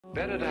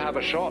Better to have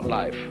a short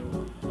life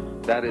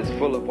that is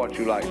full of what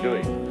you like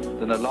doing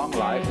than a long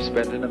life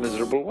spent in a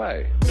miserable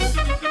way.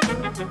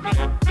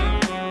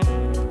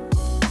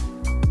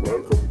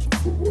 Welcome to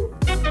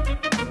Footwork.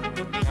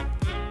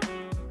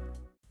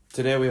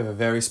 Today we have a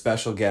very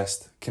special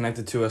guest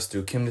connected to us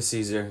through Kim de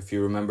Caesar, if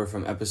you remember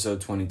from episode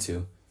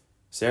 22.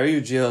 Sara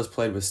Yüceil has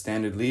played with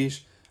Standard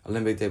Liège,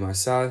 Olympique de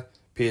Marseille,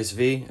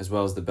 PSV, as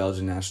well as the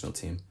Belgian National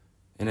team.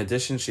 In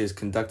addition, she has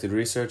conducted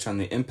research on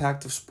the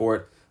impact of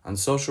sport on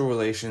social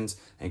relations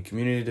and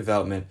community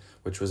development,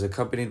 which was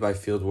accompanied by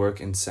fieldwork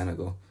in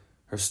Senegal.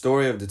 Her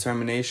story of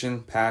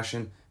determination,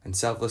 passion, and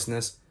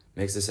selflessness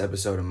makes this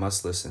episode a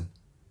must-listen.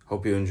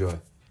 Hope you enjoy.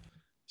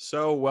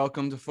 So,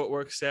 welcome to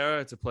Footwork, Sara.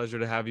 It's a pleasure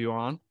to have you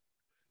on.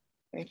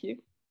 Thank you.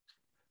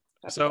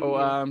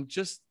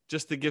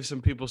 Just to give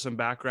some people some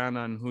background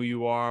on who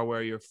you are,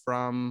 where you're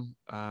from,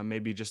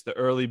 maybe just the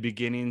early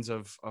beginnings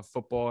of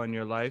football in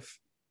your life.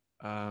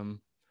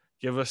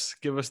 Give us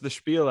the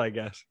spiel, I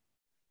guess.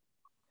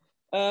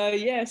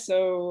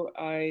 So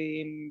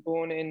I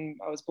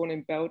was born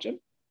in Belgium,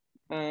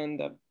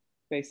 and I've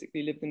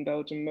basically lived in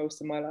Belgium most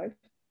of my life.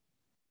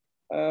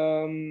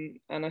 And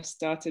I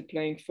started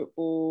playing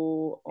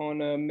football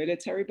on a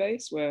military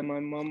base where my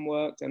mum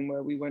worked and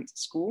where we went to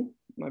school,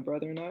 my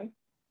brother and I.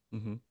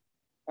 Mm-hmm.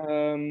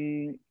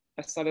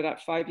 I started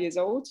at 5 years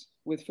old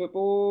with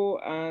football,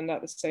 and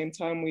at the same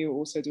time we were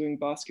also doing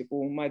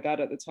basketball. My dad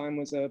at the time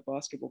was a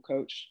basketball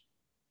coach.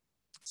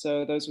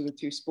 So those were the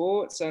two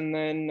sports. And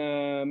then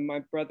my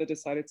brother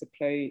decided to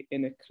play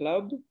in a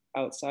club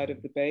outside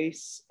of the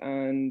base,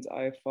 and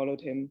I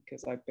followed him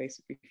because I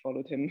basically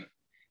followed him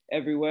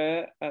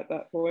everywhere at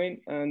that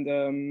point. And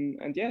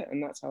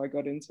that's how I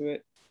got into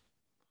it.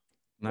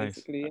 Nice.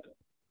 Basically, yeah.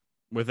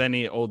 With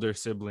any older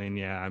sibling,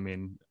 yeah. I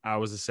mean, I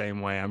was the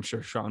same way. I'm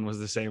sure Sean was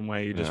the same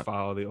way. You just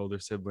follow the older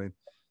sibling.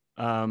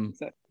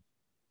 Exactly.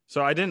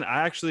 So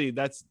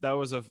that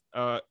was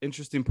a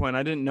interesting point.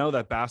 I didn't know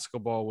that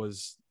basketball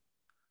was,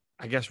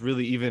 I guess,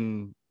 really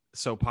even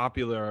so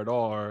popular at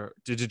all, or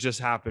did it just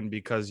happen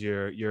because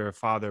your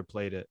father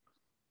played it?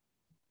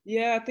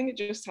 Yeah, I think it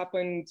just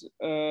happened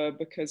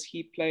because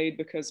he played,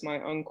 because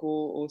my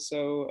uncle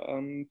also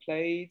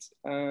played,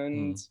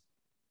 and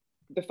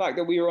the fact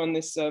that we were on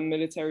this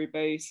military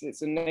base,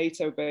 it's a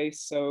NATO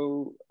base,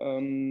 so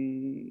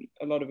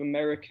a lot of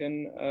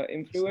American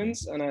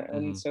influence,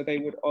 and so they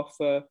would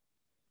offer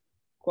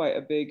quite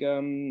a big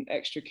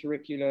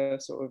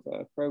extracurricular sort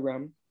of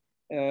program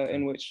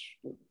in which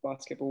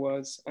basketball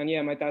was. And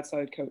yeah, my dad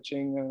started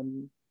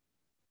coaching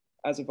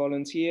as a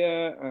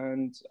volunteer,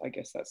 and I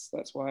guess that's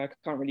why I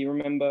can't really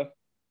remember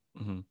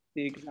the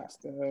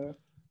exact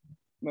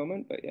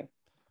moment, but yeah.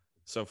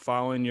 So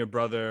following your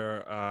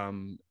brother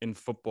in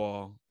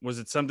football, was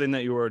it something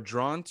that you were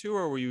drawn to,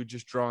 or were you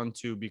just drawn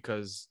to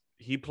because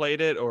he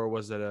played it, or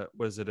was it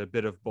a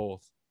bit of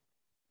both?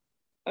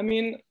 I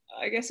mean,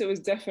 I guess it was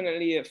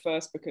definitely at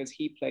first because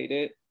he played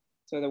it,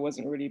 so there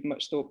wasn't really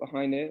much thought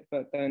behind it.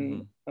 But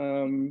then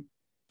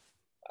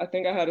I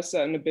think I had a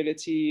certain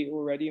ability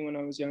already when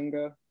I was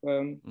younger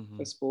for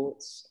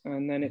sports,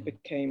 and then it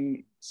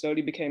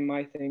slowly became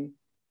my thing.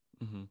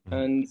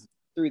 And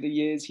through the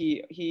years,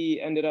 he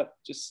ended up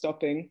just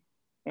stopping,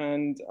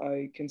 and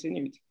I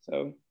continued.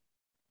 So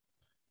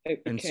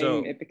it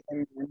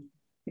became.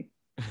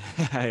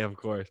 Of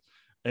course.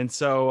 And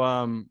so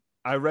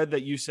I read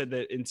that you said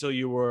that until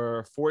you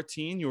were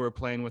 14, you were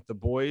playing with the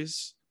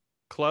boys'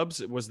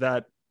 clubs. Was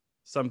that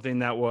something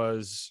that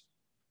was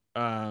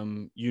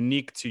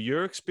unique to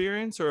your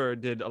experience, or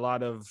did a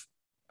lot of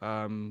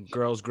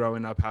girls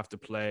growing up have to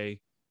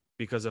play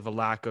because of a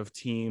lack of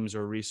teams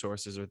or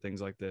resources or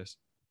things like this?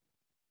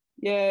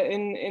 Yeah,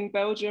 in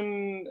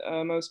Belgium,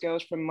 most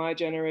girls from my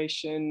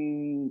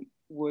generation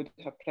would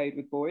have played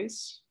with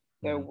boys.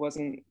 There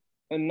wasn't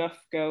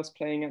enough girls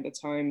playing at the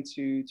time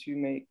to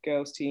make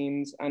girls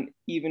teams, and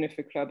even if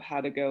a club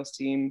had a girls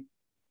team,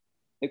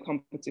 the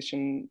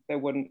competition, there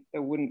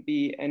wouldn't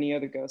be any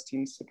other girls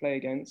teams to play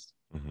against.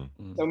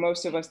 So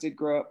most of us did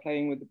grow up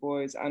playing with the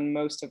boys, and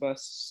most of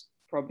us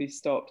probably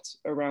stopped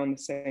around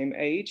the same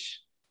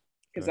age,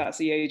 because that's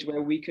the age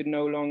where we could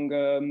no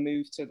longer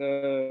move to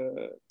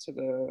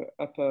the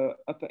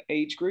upper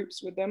age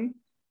groups with them,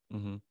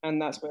 and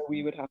that's where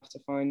we would have to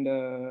find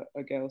a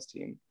girls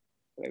team.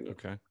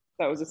 Okay,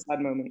 that was a sad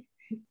moment.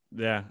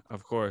 Yeah,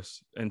 of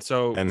course. And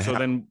so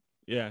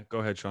go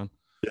ahead, Sean.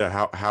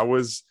 Yeah, how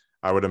was,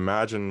 I would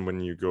imagine, when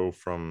you go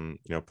from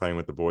playing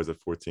with the boys at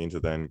 14 to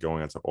then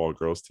going into all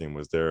girls team,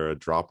 was there a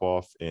drop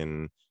off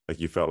in, like,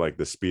 you felt like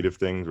the speed of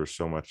things were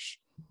so much,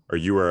 or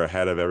you were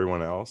ahead of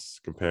everyone else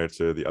compared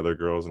to the other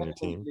girls in your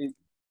team?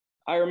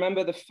 I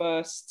remember the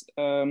first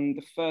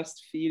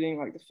feeling,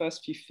 like the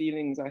first few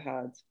feelings I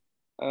had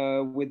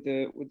with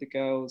the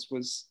girls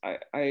was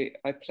I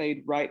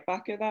played right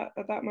back at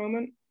that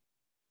moment.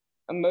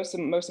 And most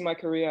of my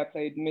career I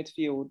played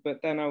midfield,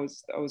 but then I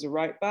was a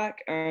right back,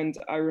 and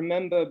I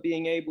remember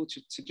being able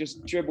to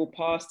just dribble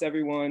past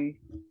everyone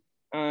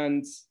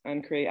and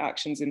create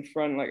actions in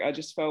front. Like, I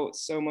just felt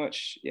so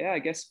much, I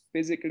guess,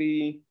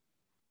 physically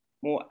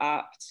more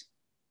apt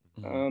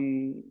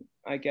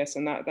I guess,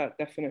 and that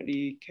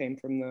definitely came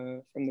from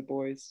the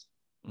boys,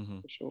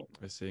 for sure.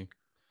 I see.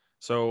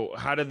 So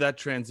how did that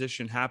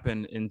transition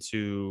happen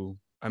into,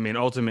 I mean,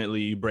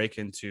 ultimately you break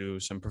into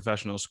some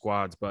professional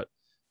squads, but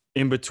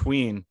in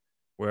between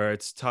where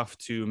it's tough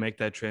to make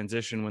that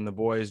transition when the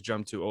boys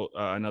jump to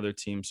another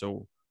team.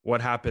 So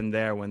what happened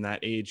there when that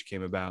age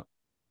came about?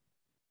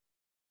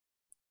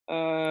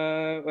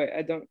 Wait,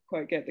 I don't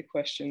quite get the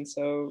question.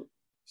 So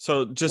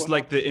just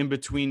like the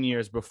in-between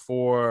years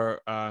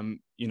before,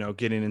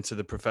 getting into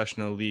the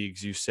professional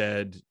leagues, you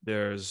said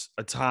there's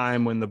a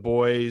time when the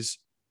boys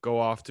go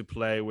off to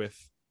play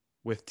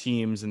with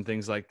teams and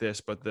things like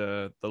this, but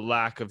the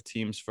lack of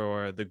teams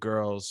for the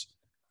girls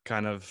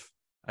kind of,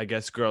 I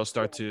guess girls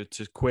start to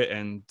quit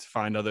and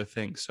find other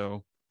things.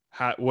 So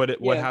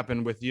what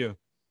happened with you?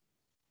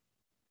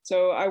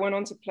 So I went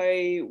on to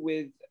play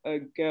with a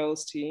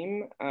girls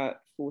team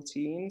at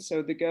 14.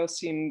 So the girls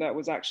team that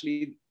was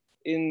actually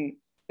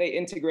they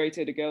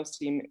integrated a girls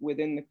team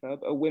within the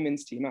club, a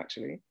women's team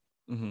actually,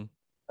 who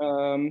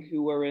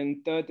were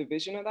in 3rd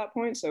division at that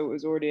point. So it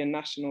was already a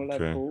national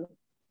level.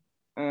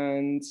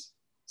 And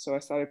so I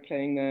started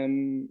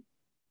playing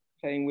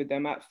with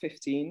them at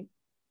 15.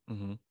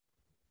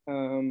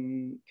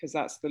 Because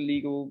that's the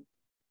legal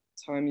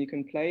time you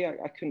can play.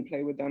 I couldn't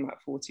play with them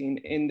at 14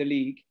 in the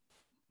league.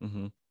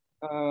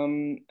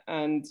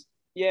 And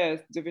yeah,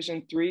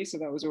 Division 3, so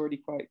that was already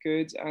quite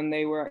good, and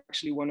they were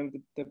actually one of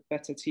the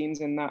better teams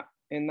in that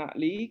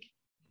league.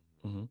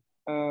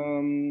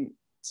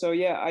 So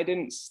yeah, I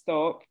didn't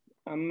stop.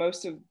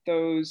 Most of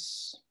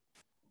those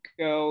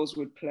girls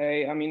would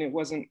play. I mean, it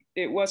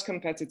was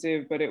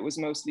competitive, but it was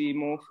mostly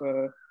more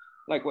for,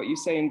 like what you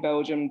say in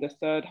Belgium, the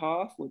third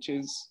half, which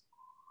is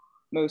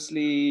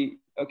mostly,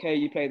 okay,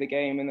 you play the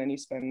game and then you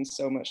spend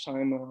so much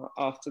time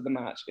after the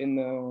match in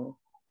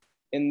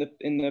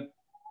the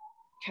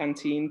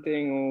canteen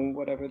thing or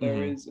whatever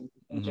there is.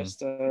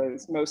 Just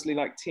it's mostly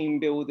like team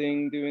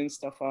building, doing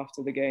stuff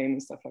after the game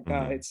and stuff like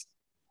that.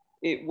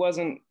 It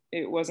wasn't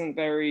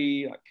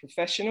very like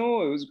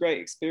professional. It was a great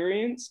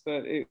experience,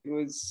 but it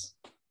was,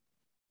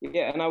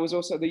 yeah. And I was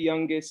also the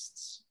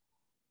youngest.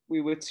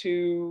 We were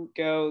 2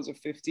 girls of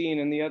 15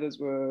 and the others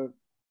were,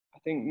 I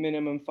think,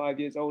 minimum 5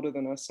 years older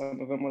than us.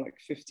 Some of them were like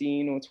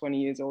 15 or 20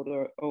 years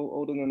older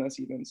than us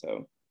even.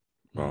 So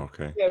oh,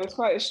 okay. Yeah, it was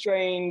quite a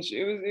strange.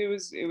 It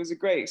was a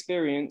great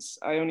experience.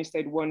 I only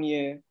stayed 1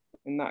 year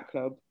in that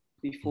club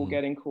before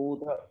getting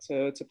called up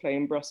to play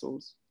in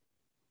Brussels.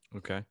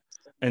 Okay.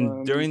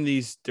 And during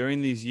these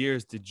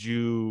years,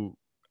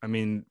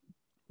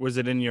 was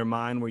it in your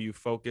mind where you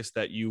focused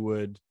that you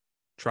would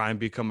try and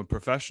become a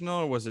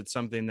professional, or was it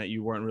something that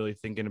you weren't really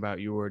thinking about?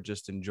 You were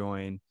just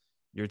enjoying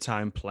your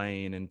time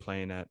playing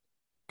at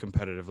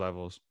competitive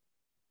levels?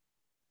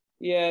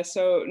 Yeah,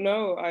 so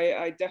no,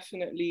 I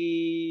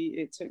definitely,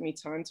 it took me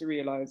time to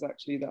realize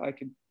actually that I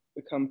could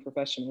become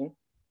professional.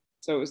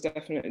 So it was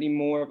definitely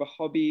more of a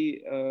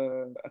hobby,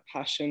 a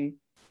passion,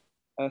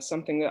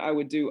 something that I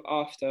would do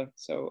after.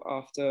 So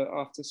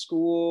after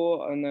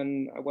school, and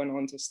then I went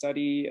on to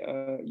study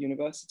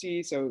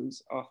university. So it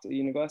was after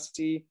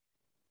university,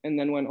 and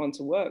then went on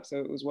to work. So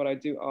it was what I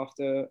do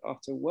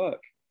after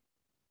work.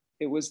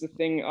 It was the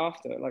thing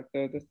after, like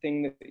the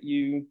thing that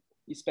you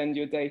spend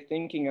your day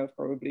thinking of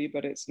probably,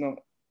 but it's not,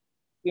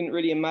 didn't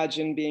really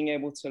imagine being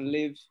able to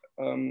live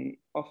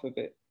off of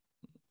it.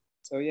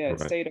 So yeah, it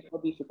stayed a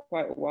hobby for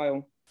quite a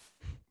while.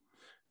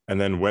 And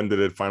then when did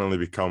it finally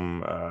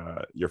become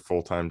your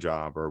full-time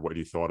job, or what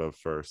you thought of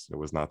first? It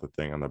was not the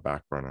thing on the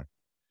back burner.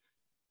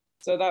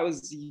 So that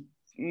was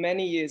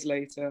many years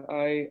later.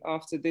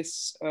 After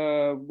this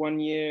 1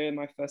 year,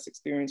 my first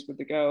experience with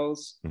the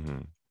girls,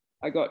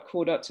 I got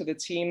called up to the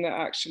team that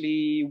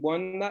actually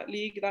won that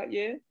league that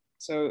year.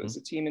 So it was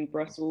a team in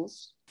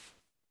Brussels,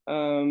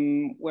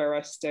 where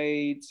I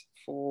stayed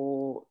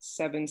for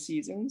 7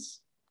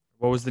 seasons.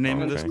 What was the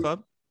name of this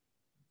club?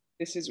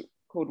 This is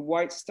called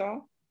White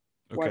Star.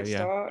 Okay, White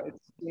Star.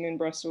 It's a team in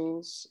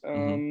Brussels.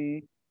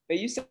 They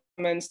used to have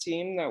a men's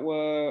team that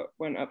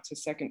went up to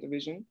 2nd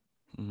division.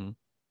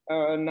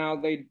 Now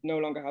they no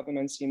longer have a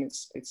men's team.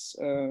 It's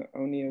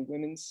only a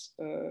women's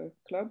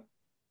club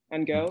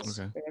and girls.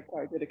 Okay. They have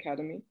quite a good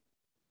academy.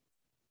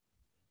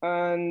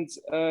 And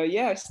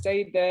yeah, I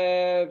stayed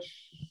there,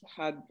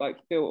 had like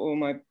built all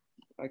my,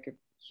 like a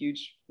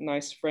huge,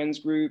 nice friends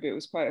group. It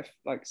was quite a,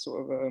 like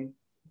sort of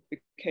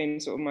became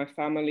sort of my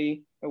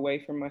family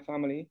away from my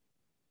family.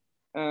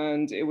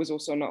 And it was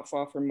also not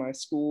far from my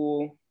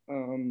school,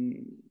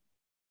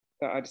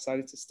 that I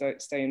decided to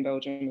stay in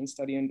Belgium and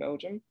study in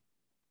Belgium.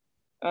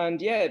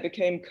 And yeah, it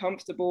became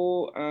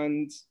comfortable,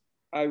 and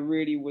I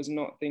really was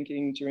not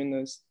thinking during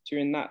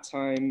that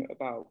time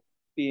about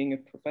being a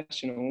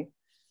professional.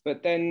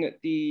 But then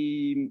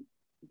the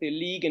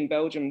league in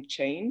Belgium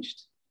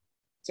changed.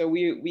 So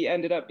we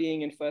ended up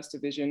being in 1st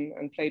division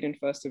and played in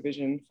 1st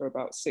division for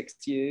about 6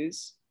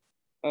 years.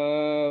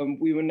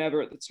 We were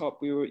never at the top.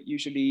 We were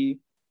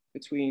usually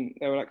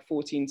there were like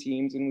 14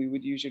 teams, and we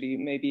would usually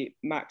maybe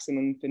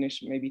maximum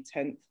finish maybe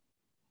 10th.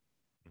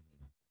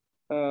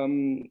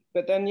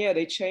 But then, yeah,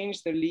 they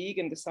changed the league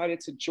and decided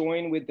to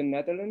join with the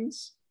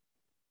Netherlands.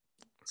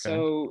 Okay.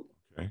 So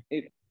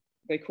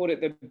they called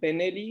it the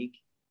Bene League.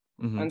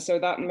 Mm-hmm. And so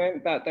that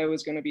meant that there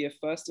was going to be a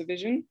first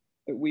division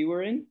that we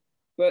were in,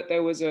 but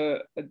there was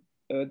a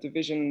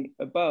division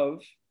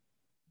above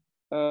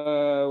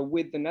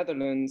with the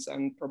Netherlands,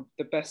 and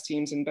the best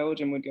teams in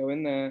Belgium would go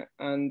in there,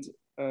 and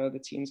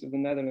the teams of the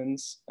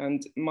Netherlands.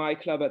 And my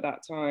club at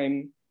that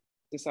time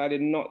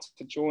decided not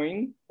to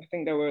join. I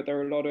think there were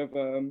a lot of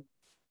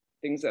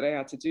things that they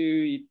had to do.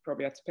 You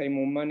probably had to pay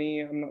more money.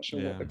 I'm not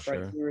sure what the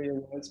criteria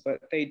was, but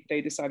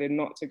they decided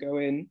not to go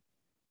in.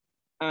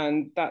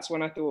 And that's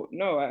when I thought,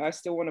 no, I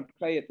still want to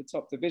play at the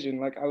top division.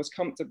 Like, I was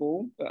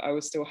comfortable, but I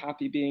was still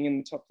happy being in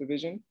the top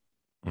division.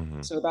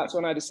 Mm-hmm. So that's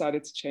when I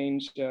decided to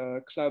change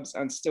clubs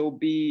and still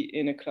be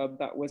in a club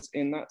that was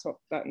in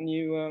that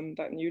new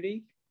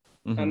league.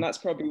 Mm-hmm. And that's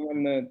probably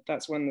when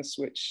I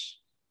switched.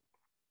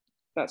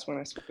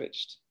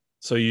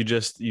 So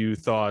you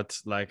thought,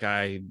 like,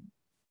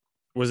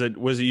 was it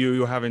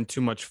you having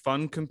too much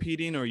fun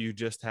competing, or you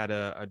just had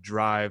a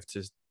drive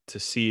to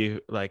see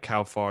like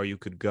how far you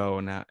could go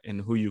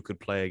and who you could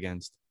play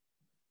against?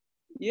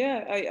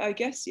 Yeah, I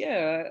guess,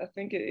 yeah, I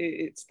think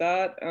it's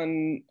that.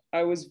 And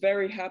I was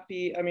very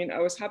happy. I mean, I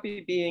was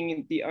happy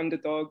being the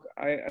underdog.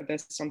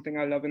 There's something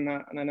I love in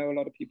that. And I know a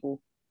lot of people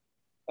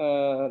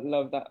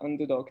love that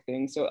underdog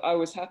thing. So I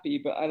was happy,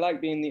 but I like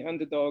being the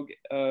underdog,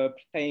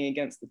 playing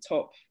against the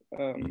top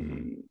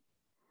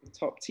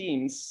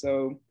teams.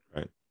 So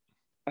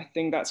I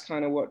think that's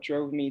kind of what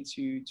drove me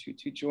to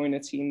join a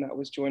team that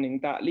was joining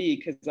that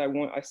league, because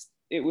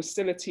it was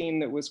still a team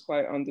that was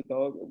quite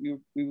underdog.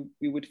 We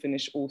would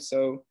finish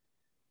also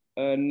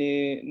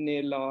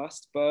near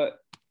last, but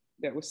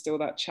there was still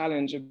that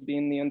challenge of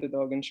being the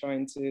underdog and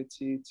trying to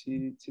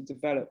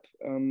develop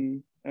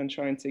and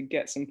trying to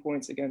get some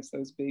points against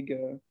those big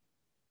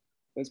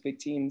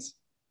teams.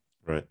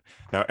 Right.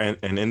 Now,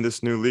 and in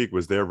this new league,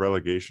 was there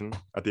relegation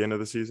at the end of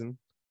the season?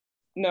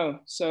 No,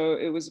 so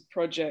it was a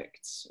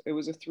project. It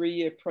was a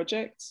 3-year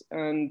project,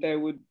 and there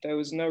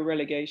was no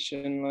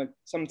relegation. Like,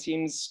 some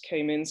teams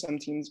came in, some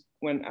teams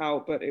went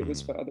out, but it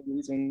was for other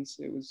reasons.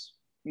 It was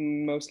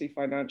mostly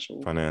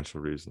financial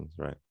reasons,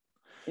 right?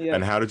 Yeah.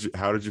 And how did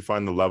you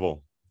find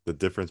the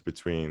difference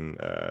between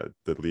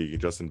the league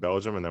just in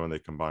Belgium and then when they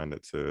combined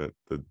it to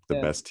the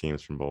best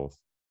teams from both?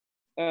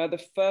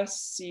 The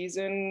first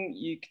season,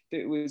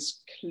 it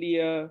was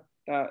clear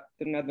that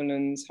the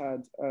Netherlands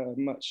had a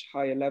much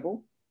higher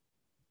level.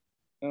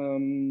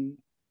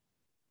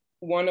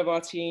 One of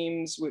our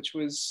teams, which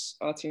was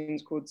our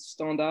team's called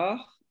Standard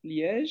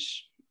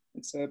Liège,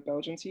 it's a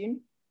Belgian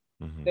team.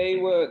 Mm-hmm. They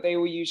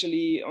were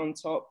usually on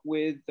top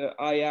with the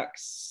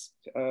Ajax,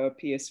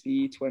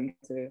 PSV,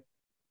 Twente,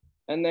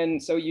 and then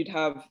so you'd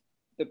have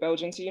the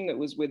Belgian team that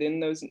was within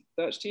those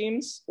Dutch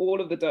teams, all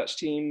of the Dutch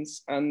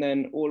teams, and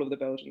then all of the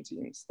Belgian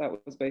teams. That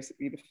was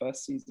basically the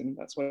first season.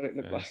 That's what it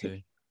looked like.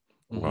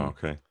 Mm-hmm. Wow.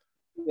 Okay.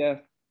 Yeah.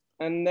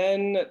 And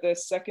then the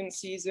second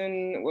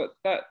season,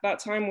 that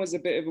time was a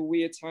bit of a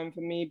weird time for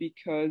me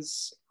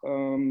because,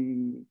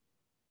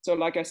 so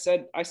like I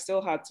said, I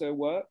still had to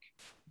work.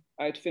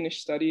 I'd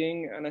finished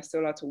studying and I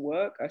still had to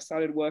work. I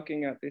started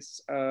working at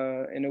this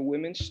in a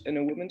women's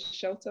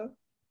shelter,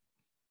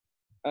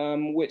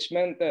 which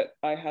meant that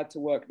I had to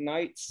work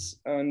nights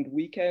and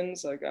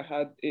weekends. Like,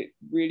 it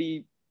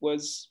really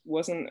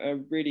wasn't a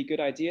really good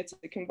idea to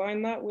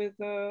combine that with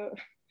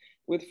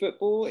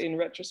football in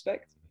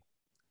retrospect.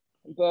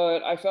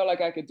 But I felt like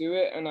I could do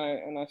it, and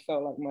I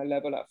felt like my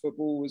level at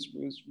football was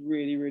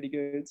really, really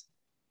good,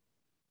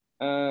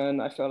 and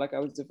I felt like I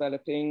was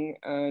developing.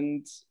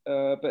 And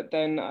but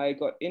then I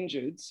got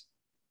injured,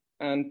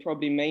 and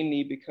probably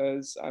mainly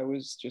because I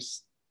was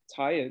just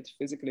tired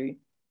physically,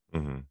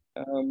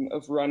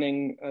 of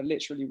running,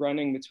 literally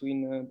running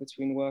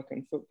between work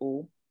and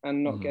football,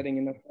 and not getting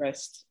enough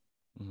rest.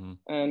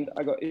 And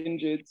I got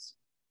injured.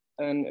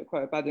 And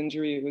quite a bad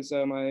injury. It was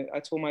I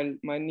tore my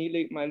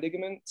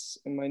ligaments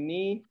in my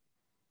knee,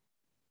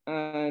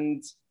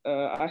 and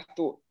I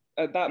thought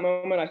at that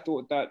moment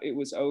that it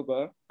was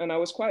over, and I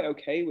was quite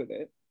okay with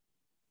it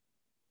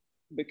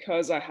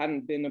because I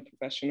hadn't been a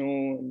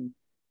professional and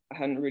I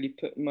hadn't really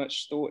put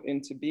much thought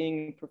into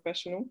being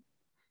professional.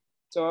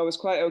 So I was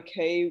quite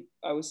okay.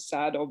 I was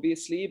sad,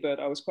 obviously, but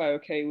I was quite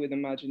okay with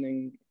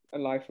imagining a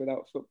life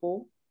without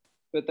football.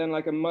 But then,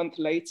 like a month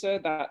later,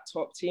 that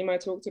top team I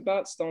talked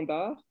about,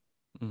 Standard,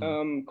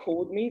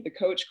 called me. The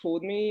coach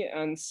called me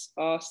and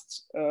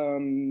asked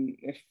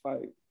if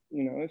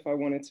I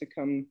wanted to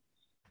come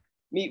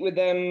meet with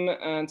them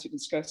and to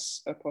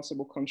discuss a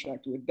possible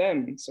contract with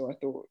them. So I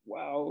thought,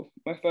 wow.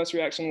 My first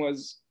reaction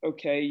was,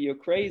 okay, you're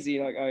crazy.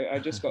 Like, I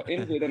just got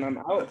injured and I'm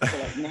out for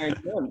like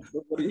 9 months.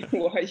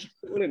 Why are you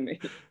calling me?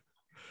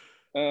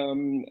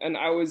 And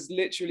I was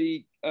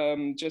literally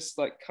just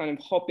like kind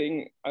of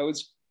hopping. I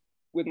was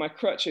with my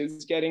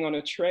crutches getting on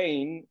a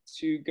train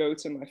to go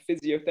to my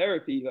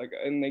physiotherapy,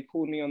 and they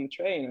called me on the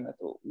train, and I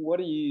thought, what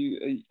are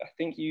you, I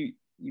think you've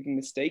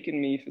mistaken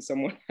me for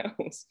someone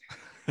else.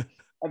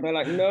 And they're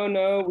like,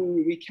 no,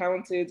 we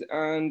counted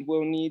and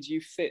we'll need you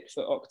fit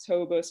for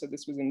October. So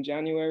this was in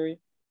January.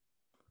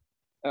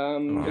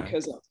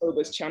 Because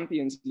October's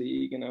Champions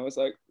League. And I was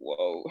like,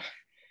 whoa.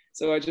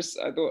 So I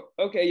thought,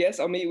 okay, yes,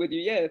 I'll meet with you.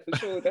 Yeah, for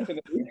sure,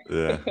 definitely.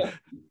 Yeah.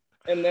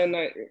 And then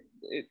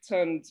it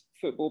turned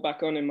football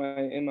back on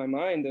in my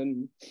mind.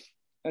 And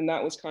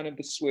that was kind of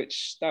the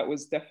switch. That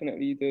was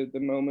definitely the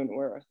moment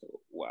where I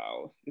thought,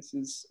 wow, this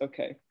is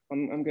okay.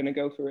 I'm going to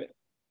go for it.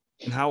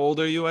 And how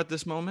old are you at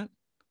this moment?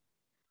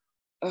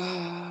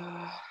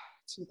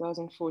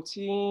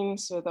 2014.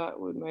 So that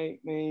would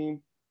make me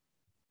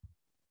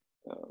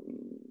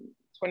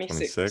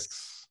 26.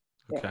 26.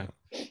 Okay.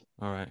 Yeah.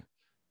 All right.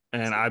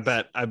 And I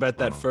bet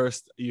that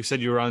first, you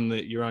said you're on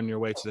your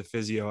way to the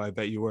physio. I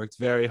bet you worked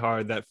very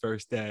hard that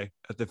first day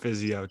at the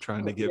physio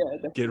trying to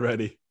get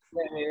ready.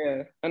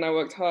 Yeah. And I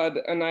worked hard,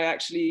 and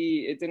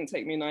it didn't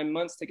take me 9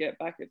 months to get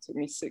back. It took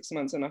me 6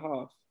 months and a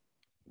half.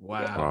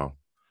 Wow.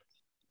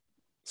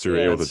 So you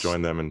were able to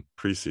join them in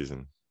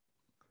preseason.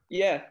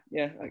 Yeah,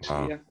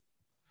 actually, yeah.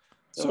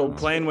 So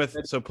playing with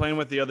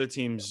the other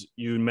teams,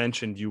 you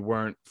mentioned you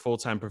weren't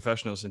full-time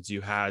professional since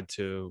you had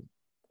to,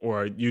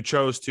 or you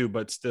chose to,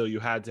 but still you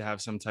had to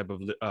have some type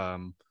of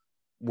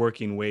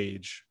working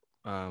wage,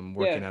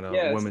 working at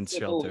a women's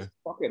shelter.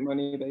 Pocket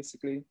money,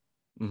 basically.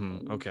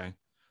 Mm-hmm. Okay.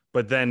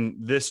 But then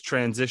this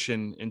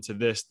transition into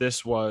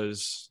this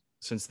was,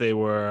 since they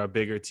were a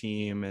bigger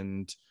team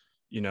and,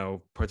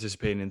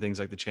 participating in things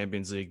like the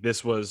Champions League,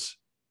 this was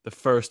the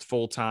first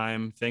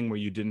full-time thing where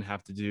you didn't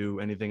have to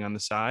do anything on the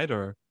side,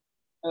 or?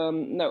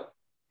 No,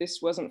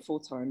 this wasn't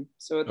full-time.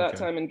 So at that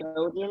time in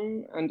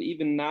Belgium, and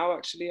even now,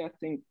 actually, I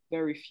think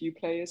very few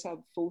players have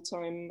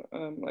full-time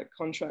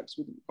contracts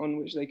on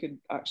which they could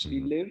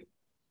actually live.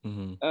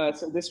 Mm-hmm.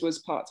 So this was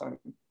part-time.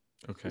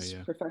 Okay,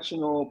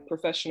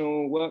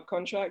 professional work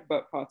contract,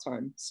 but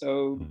part-time.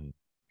 So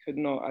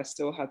I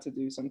still had to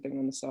do something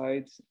on the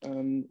side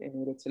in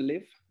order to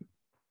live.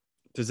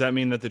 Does that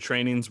mean that the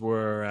trainings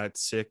were at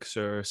 6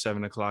 or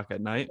 7 o'clock at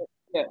night?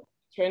 Yeah,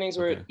 trainings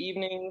were at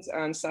evenings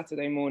and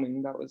Saturday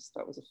morning. That was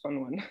a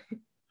fun one.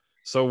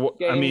 So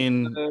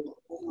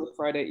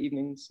Friday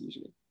evenings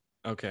usually.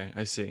 Okay,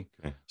 I see.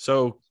 Okay.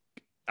 So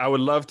I would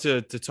love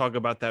to talk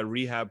about that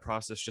rehab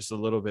process just a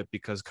little bit,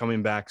 because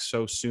coming back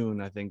so soon,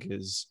 I think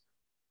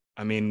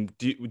do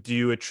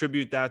you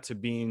attribute that to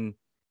being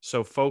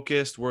so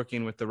focused,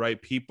 working with the right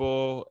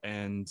people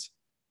and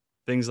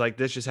things like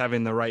this, just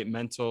having the right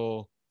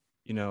mental,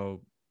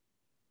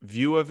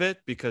 view of it?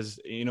 Because,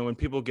 when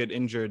people get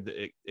injured,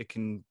 it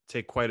can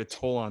take quite a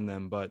toll on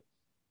them. But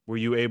were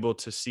you able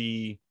to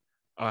see,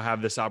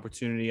 have this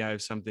opportunity, I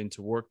have something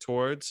to work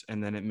towards,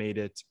 and then it made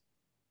it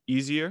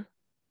easier?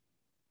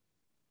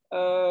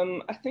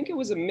 I think it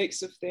was a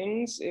mix of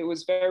things. It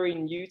was very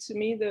new to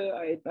me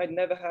that I'd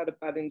never had a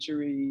bad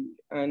injury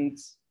and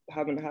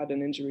haven't had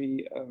an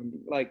injury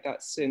like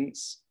that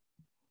since.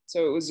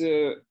 So it was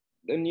a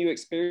new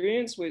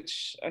experience,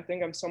 which I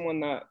think I'm someone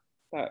that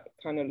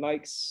kind of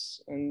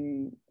likes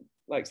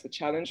the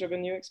challenge of a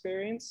new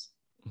experience.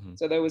 Mm-hmm.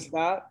 So there was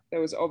that.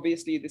 There was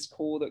obviously this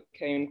call that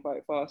came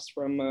quite fast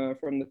from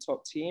the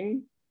top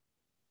team.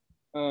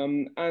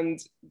 And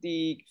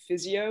the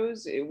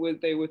physios,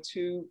 they were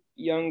two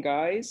young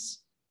guys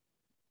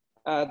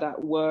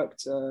that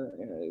worked.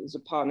 It was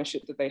a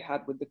partnership that they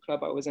had with the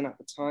club I was in at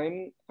the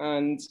time.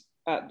 And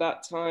at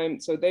that time,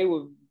 so they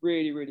were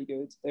really, really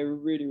good. They were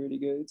really, really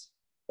good.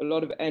 A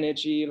lot of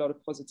energy, a lot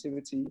of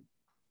positivity.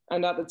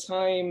 And at the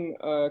time,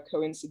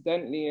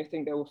 coincidentally, I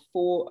think there were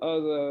four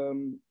other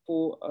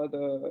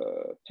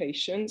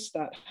patients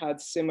that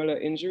had similar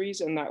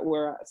injuries and that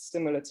were at a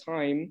similar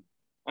time.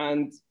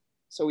 And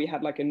so we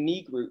had like a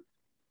knee group,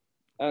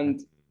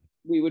 and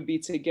we would be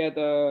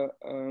together.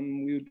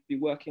 We would be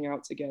working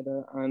out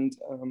together and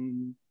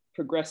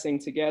progressing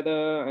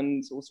together,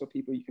 and also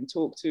people you can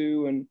talk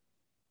to, and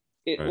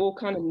it all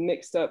kind of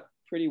mixed up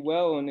pretty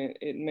well, and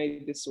it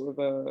made this sort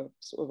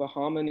of a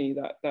harmony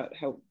that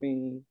helped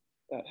me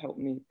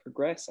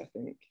progress. I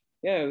think,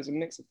 it was a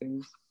mix of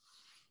things.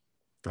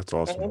 That's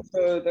awesome. And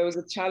also there was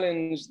a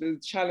challenge. The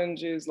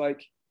challenges,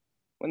 like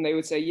when they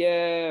would say,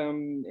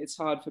 it's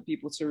hard for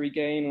people to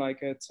regain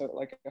like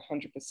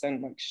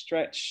 100% like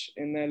stretch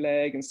in their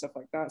leg and stuff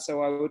like that.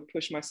 So I would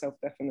push myself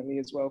definitely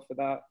as well for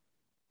that.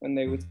 And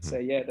they would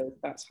say,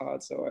 that's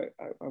hard. So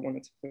I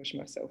wanted to push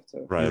myself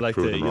to. Right. You like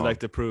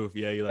to prove.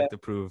 Yeah, you like to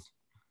prove.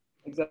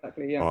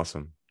 Exactly. Yeah.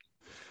 Awesome.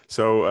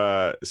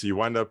 So so you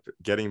wind up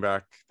getting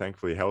back,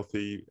 thankfully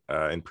healthy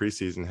in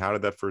preseason. How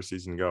did that first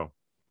season go?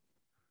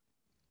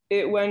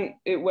 It went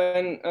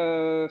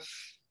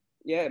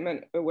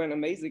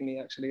amazingly,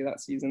 actually,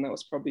 that season. That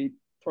was probably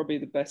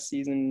the best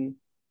season,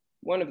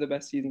 one of the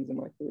best seasons in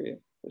my career,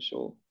 for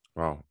sure.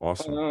 Wow,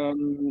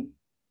 awesome.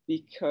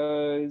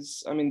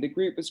 Because, the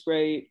group was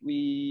great.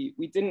 We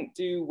didn't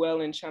do well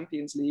in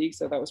Champions League,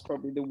 so that was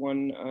probably the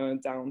one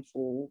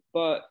downfall.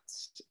 But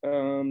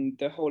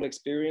the whole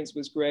experience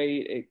was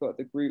great. It got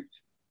the group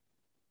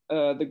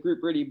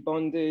really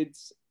bonded,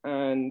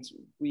 and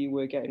we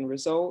were getting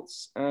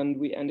results, and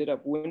we ended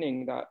up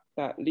winning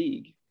that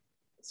league.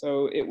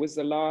 So it was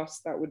the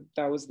last, that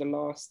was the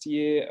last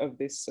year of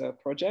this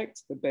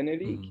project, the Bene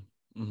League.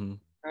 Mm-hmm.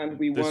 And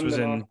we This won was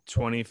the in last,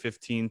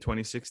 2015,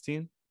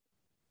 2016?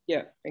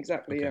 yeah,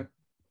 exactly, Okay. yeah.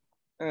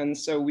 And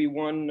so we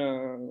won,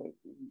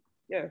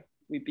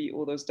 we beat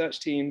all those Dutch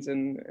teams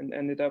and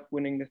ended up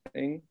winning the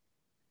thing.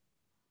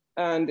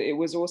 And it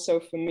was also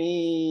for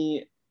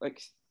me, like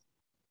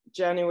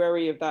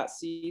January of that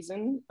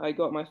season, I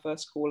got my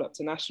first call up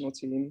to national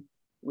team,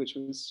 which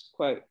was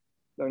quite,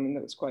 I mean,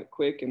 that was quite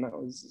quick, and that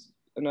was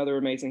another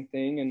amazing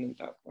thing. And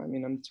that, I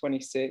mean, I'm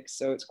 26,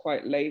 so it's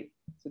quite late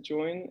to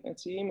join a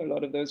team. A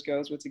lot of those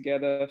girls were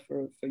together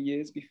for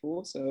years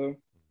before.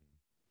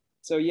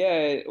 So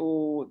yeah,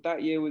 that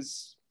year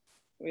was,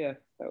 yeah,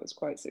 that was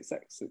quite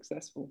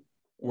successful.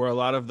 Were a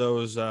lot of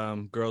those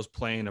girls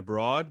playing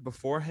abroad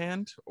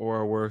beforehand,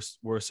 or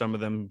were some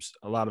of them,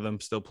 a lot of them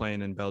still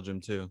playing in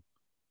Belgium too?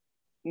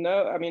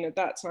 No, I mean, at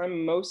that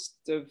time, most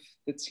of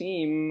the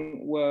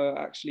team were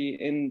actually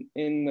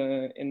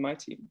in my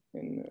team,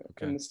 in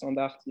the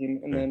Standard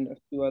team, and then a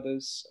few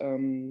others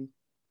from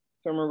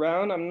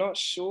around. I'm not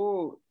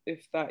sure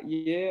if that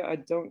year, I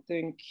don't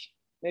think,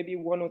 maybe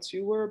one or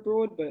two were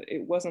abroad, but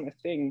it wasn't a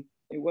thing.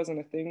 It wasn't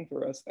a thing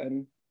for us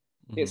then.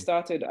 It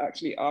started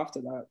actually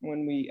after that,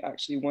 when we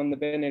actually won the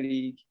Bene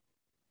League,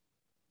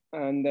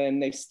 and then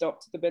they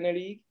stopped the Bene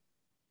League,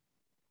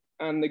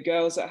 and the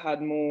girls that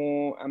had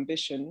more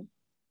ambition,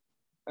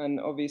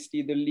 and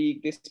obviously the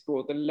league, this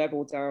brought the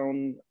level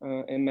down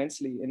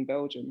immensely in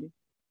Belgium.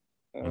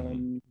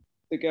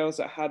 The girls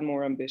that had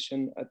more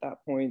ambition at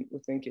that point were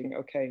thinking,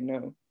 okay,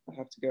 no, I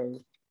have to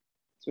go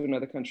to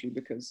another country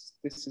because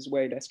this is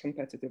way less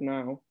competitive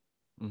now.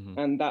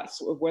 And that's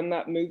sort of when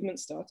that movement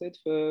started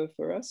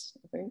for us,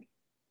 I think.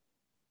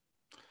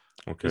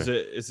 Okay.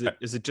 Is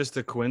it just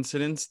a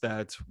coincidence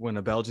that when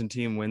a Belgian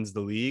team wins the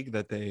league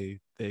that they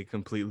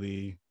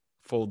completely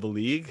fold the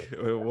league,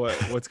 or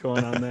what's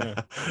going on there?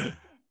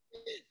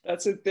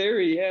 That's a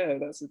theory, yeah.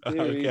 That's a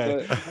theory.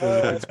 Okay. But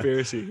There's a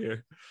conspiracy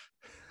here.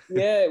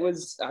 Yeah, it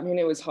was. I mean,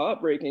 it was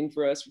heartbreaking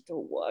for us. We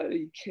thought, "What? Are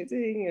you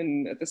kidding?"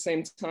 And at the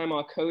same time,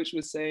 our coach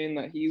was saying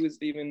that he was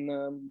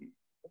leaving.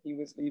 He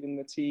was leaving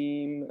the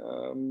team.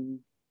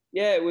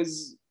 Yeah, it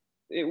was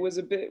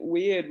a bit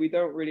weird. We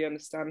don't really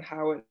understand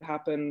how it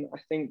happened. I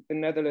think the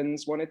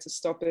Netherlands wanted to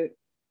stop it,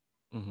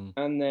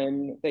 and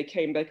then they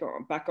came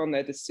back on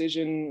their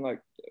decision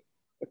like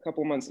a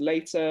couple months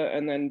later,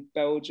 and then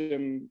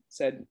Belgium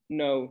said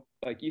no.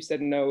 Like, you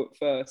said no at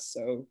first,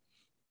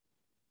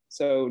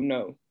 so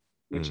no,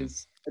 which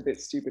is a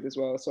bit stupid as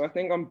well. So I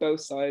think on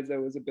both sides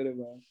there was a bit of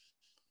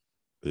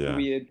a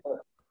weird.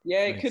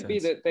 Yeah, it could be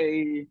that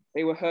they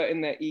were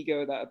hurting their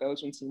ego that a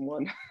Belgian team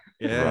won.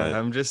 Yeah, right.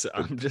 I'm just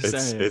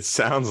saying. It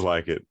sounds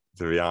like it,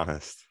 to be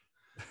honest.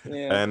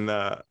 Yeah. And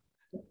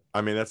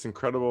I mean, that's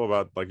incredible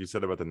about, like you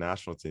said, about the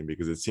national team,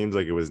 because it seems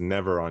like it was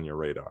never on your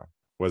radar.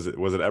 Was it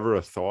ever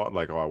a thought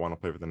like, oh, I want to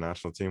play for the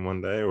national team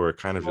one day, or it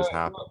kind of just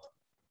happened?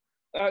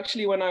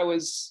 Actually, when I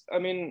was, I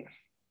mean,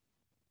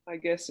 I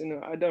guess,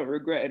 I don't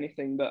regret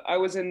anything, but I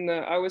was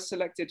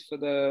selected for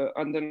the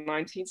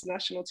under-19s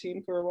national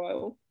team for a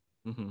while.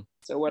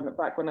 So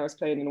back when I was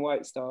playing in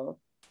White Star,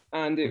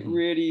 and it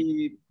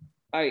really,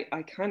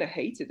 I kind of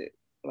hated it.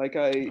 Like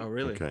oh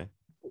really? Okay.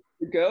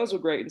 The girls were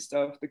great and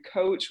stuff. The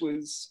coach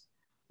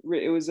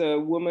it was a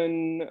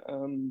woman,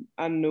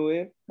 Anne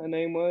Noe, her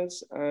name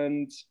was,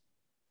 and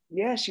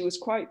yeah, she was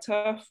quite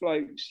tough.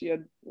 Like, she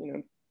had,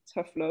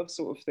 tough love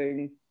sort of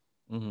thing.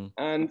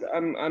 And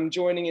I'm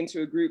joining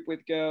into a group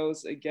with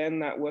girls again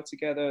that were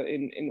together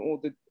in all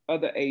the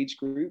other age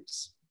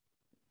groups,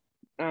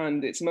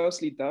 and it's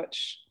mostly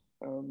Dutch.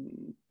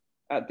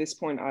 At this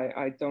point,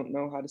 I don't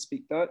know how to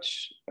speak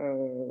Dutch.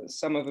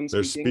 Some of them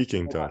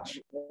speaking Dutch.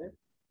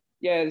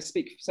 Yeah, they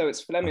speak. So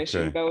it's Flemish.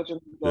 Okay. In Belgium.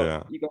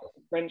 You got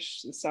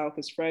French. The south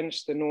is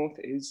French. The north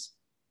is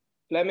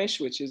Flemish,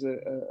 which is a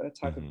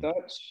type of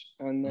Dutch,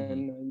 and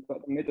then you've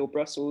got the middle,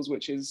 Brussels,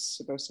 which is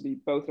supposed to be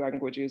both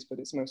languages, but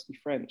it's mostly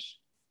French.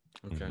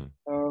 Okay.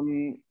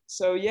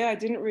 So yeah, I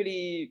didn't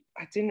really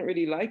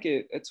like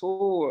it at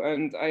all,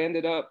 and I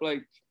ended up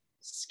like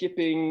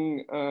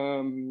skipping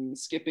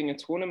a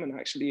tournament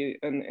actually,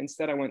 and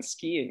instead I went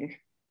skiing.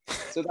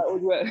 So that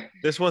was where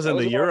this wasn't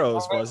the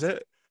Euros, was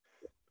it?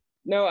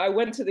 No, I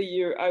went to the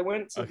Euro. I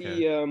went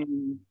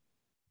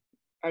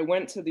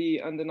to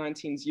the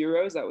under-19s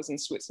Euros. That was in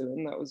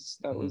Switzerland. That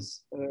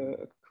was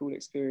a cool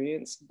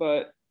experience.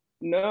 But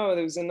no,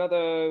 it was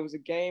a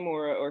game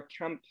or a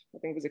camp. I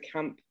think it was a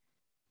camp.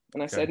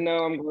 And I said,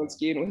 no, I'm going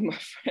skiing with my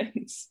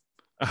friends.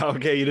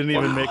 Okay, you didn't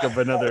even make up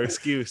another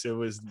excuse. It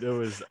was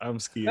I'm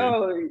skiing.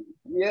 Oh,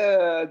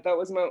 yeah, that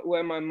was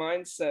where my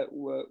mindset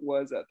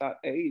was at that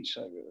age.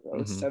 I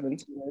was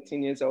 17,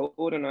 18 years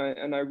old, and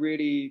I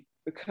really,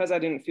 because I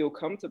didn't feel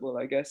comfortable,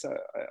 I guess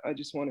I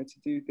just wanted to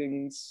do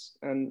things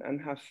and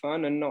have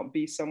fun and not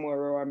be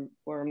somewhere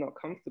where I'm not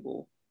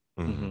comfortable.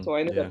 So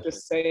I ended up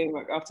just saying,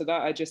 like, after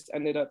that, I just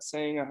ended up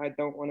saying I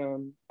don't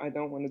want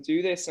to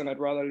do this, and I'd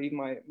rather leave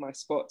my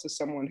spot to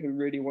someone who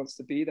really wants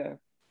to be there.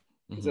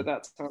 Because at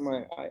that time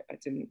I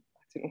didn't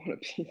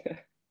want to be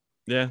there.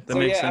 Yeah, that So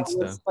makes yeah, sense I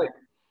though. was like,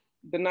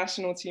 the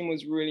national team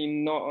was really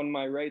not on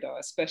my radar,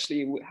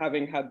 especially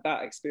having had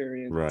that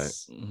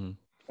experience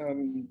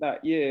that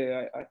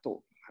year. I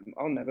thought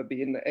I'll never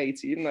be in the A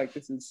team. Like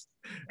this is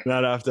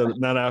Not after Right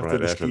the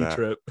after ski that.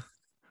 trip.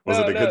 Was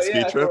it a good ski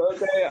yeah, I trip? thought,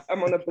 okay,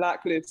 I'm on a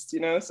blacklist,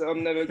 you know, so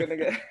I'm never gonna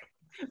get.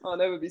 I'll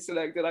never be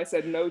selected. I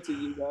said no to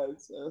you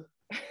guys. So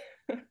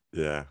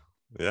Yeah,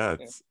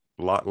 it's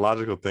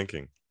logical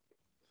thinking.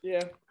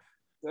 yeah.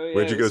 So yeah,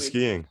 Where'd you go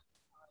skiing?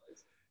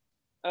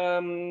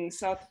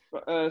 South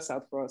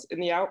France, in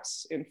the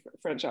Alps, in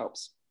French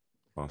Alps.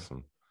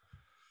 Awesome.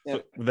 Yeah.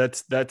 So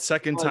that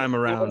second time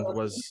around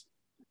was.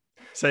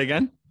 Say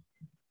again.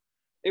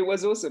 It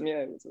was awesome.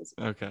 Yeah, it was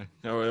awesome. Okay.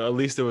 Oh, at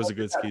least it was a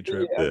good ski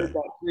trip. I did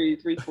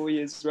that 4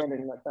 years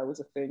running. Like that was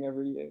a thing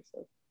every year.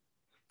 So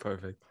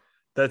Perfect.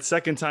 That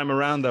second time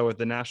around though with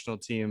the national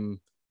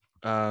team,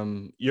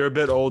 you're a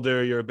bit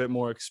older, you're a bit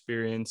more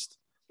experienced.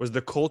 Was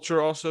the culture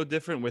also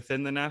different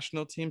within the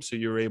national team? So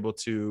you were able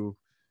to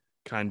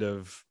kind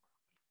of,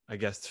 I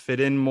guess, fit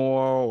in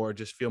more or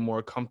just feel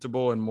more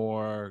comfortable and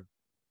more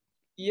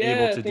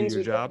able to do things your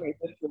were job?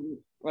 definitely different.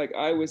 Like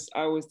I was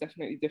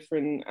definitely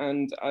different,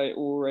 and I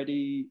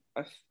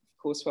of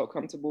course felt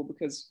comfortable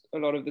because a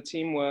lot of the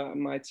team were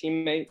my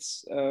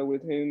teammates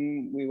with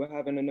whom we were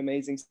having an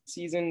amazing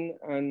season,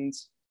 and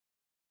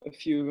a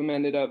few of them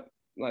ended up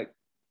like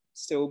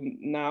still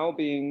now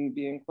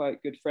being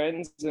quite good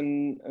friends,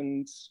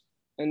 and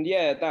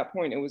yeah, at that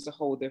point it was a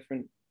whole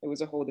different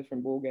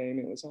ball game.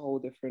 It was a whole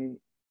different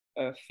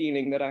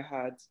feeling that I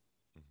had.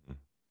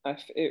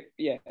 It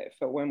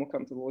felt way more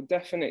comfortable.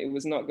 Definitely, it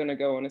was not going to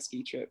go on a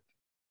ski trip.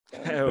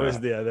 There was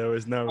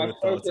no real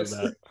thoughts of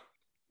that.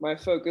 My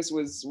focus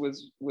was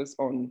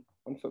on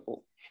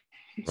football.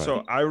 Right.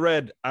 So I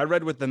read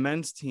with the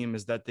men's team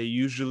is that they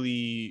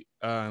usually,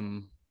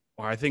 or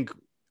I think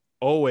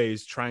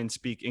always try and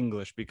speak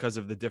English because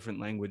of the different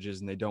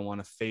languages, and they don't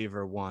want to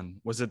favor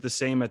one. Was it the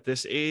same at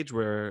this age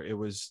where it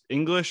was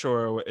English,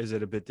 or is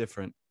it a bit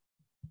different?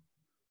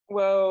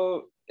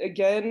 Well,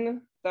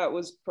 again, that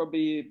was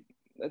probably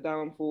a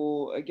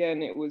downfall.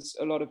 Again, it was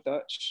a lot of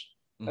Dutch,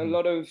 a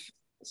lot of.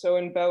 So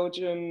in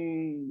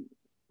Belgium,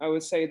 I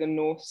would say the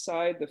north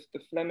side, the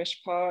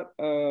Flemish part,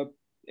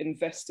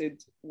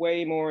 invested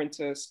way more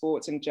into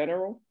sports in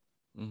general,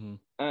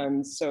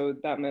 and so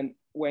that meant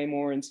way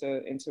more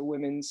into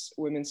women's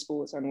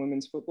sports and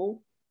women's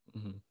football,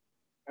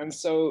 and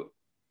so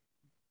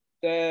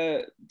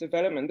their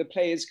development, the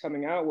players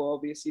coming out, well,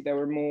 obviously there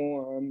were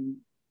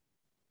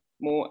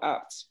more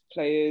apt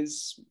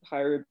players,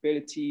 higher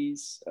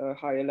abilities,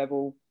 higher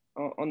level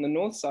on the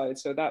north side.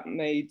 So that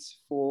made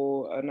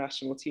for a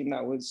national team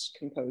that was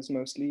composed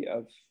mostly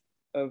of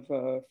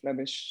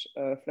Flemish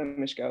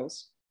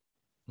girls.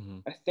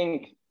 I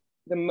think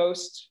the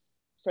most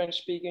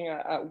French speaking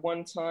at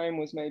one time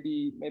was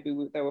maybe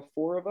there were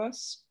 4 of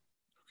us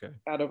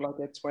out of like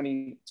a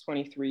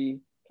 23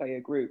 player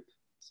group.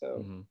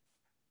 So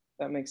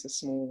that makes a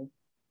small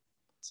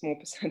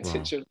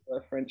percentage of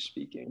French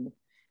speaking.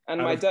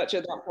 And my Dutch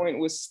at that point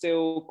was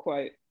still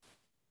quite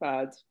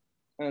bad.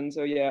 And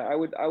so, yeah, I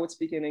would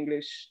speak in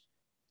English.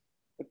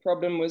 The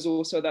problem was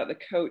also that the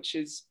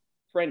coach's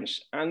French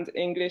and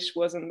English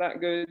wasn't that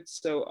good.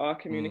 So our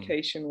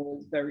communication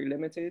was very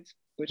limited,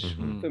 which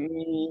for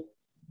me,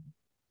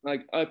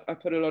 like I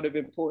put a lot of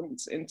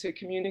importance into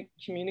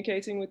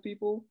communicating with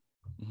people.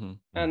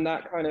 And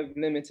that kind of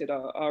limited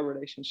our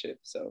relationship.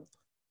 So,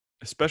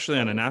 especially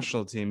on a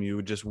national team,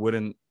 you just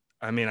wouldn't,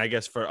 I mean, I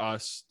guess for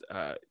us,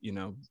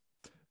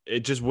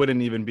 it just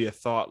wouldn't even be a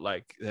thought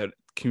like that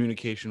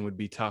communication would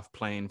be tough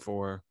playing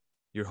for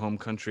your home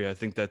country. I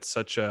think that's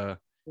such a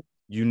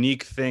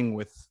unique thing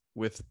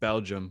with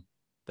Belgium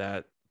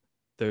that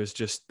there's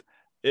just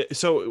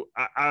so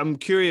I'm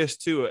curious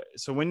too.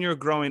 So when you're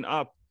growing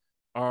up,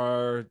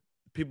 are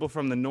people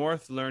from the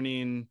north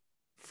learning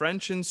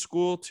French in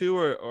school too,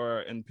 or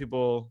and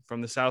people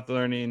from the south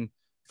learning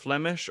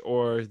Flemish,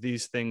 or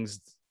these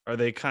things, are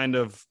they kind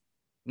of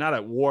not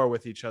at war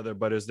with each other,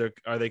 but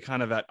are they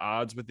kind of at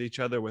odds with each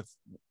other with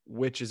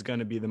which is going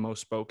to be the most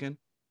spoken?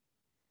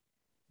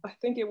 I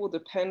think it will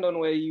depend on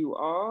where you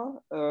are,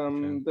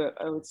 but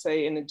I would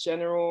say in a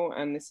general,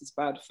 and this is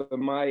bad for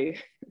my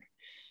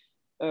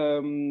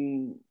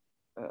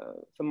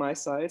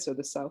side, so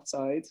the south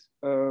side,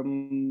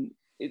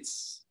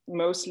 it's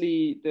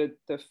mostly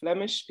the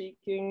Flemish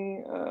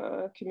speaking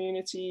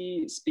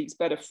community speaks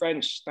better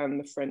French than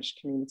the French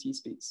community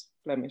speaks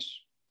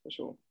Flemish, for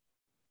sure.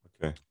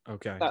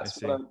 Okay. That's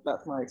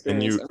my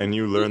experience. And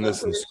you learn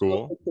this in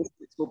school?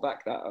 Statistics will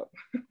back that up.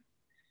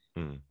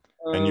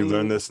 And you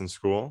learn this in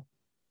school?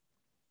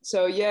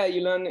 So yeah,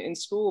 you learn it in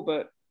school,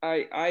 but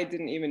I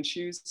didn't even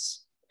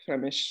choose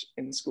Flemish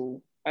in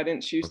school. I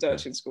didn't choose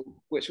Dutch in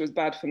school, which was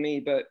bad for me.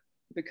 But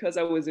because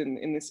I was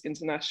in this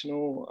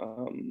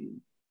international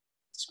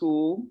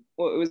school,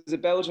 well, it was a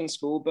Belgian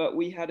school, but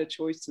we had a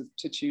choice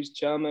to choose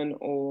German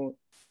or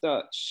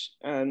Dutch.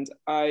 And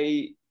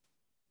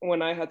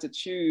when I had to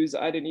choose,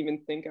 I didn't even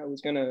think I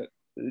was going to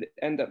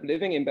end up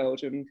living in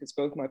Belgium because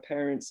both my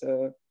parents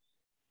are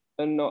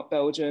not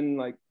Belgian.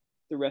 Like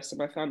the rest of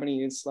my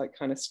family is like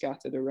kind of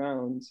scattered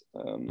around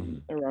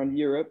around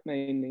Europe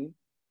mainly.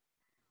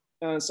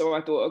 So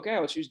I thought, okay,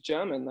 I'll choose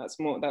German. That's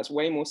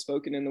way more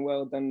spoken in the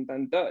world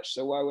than Dutch.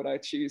 So why would I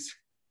choose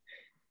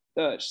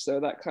Dutch? So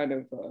that kind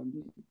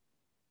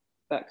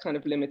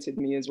of limited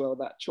me as well,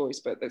 that choice.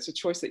 But it's a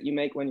choice that you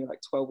make when you're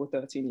like 12 or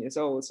 13 years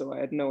old. So I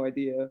had no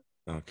idea.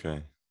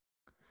 Okay.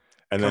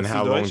 And then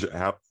how long?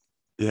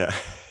 Yeah.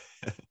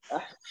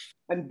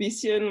 Ein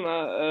bisschen,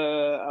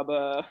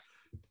 aber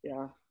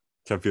ja.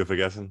 Kann viel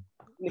vergessen.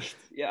 Nicht,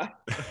 yeah.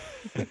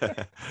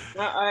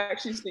 I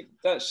actually speak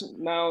Dutch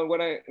now.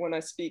 When I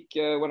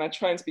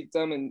try and speak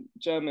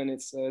German,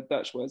 it's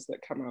Dutch words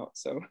that come out.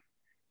 So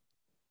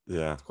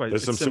yeah,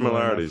 there's some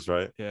similarities,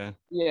 right? Yeah,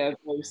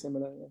 very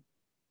similar. Yeah.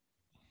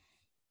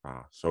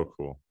 Ah, so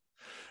cool.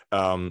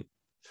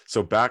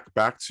 So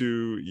back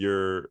to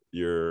your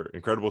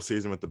incredible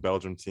season with the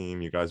Belgium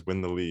team. You guys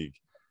win the league.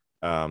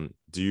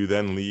 Do you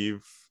then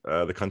leave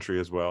the country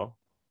as well,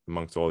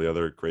 amongst all the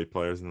other great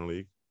players in the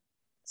league?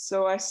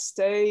 So I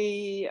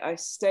stayed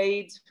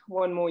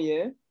one more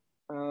year,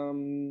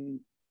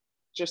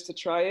 just to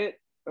try it.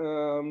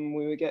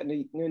 We were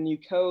getting a new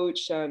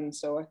coach, and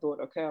so I thought,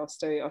 okay, I'll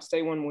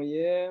stay one more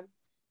year.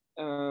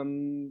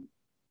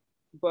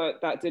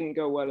 But that didn't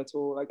go well at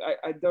all. Like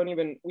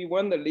we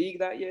won the league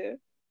that year,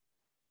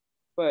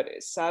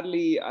 but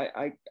sadly,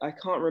 I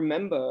can't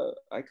remember.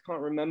 I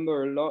can't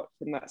remember a lot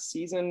from that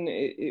season.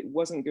 It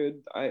wasn't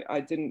good. I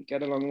didn't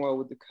get along well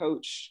with the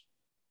coach.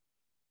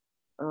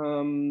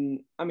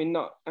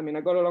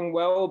 I got along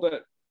well,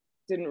 but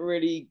didn't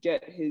really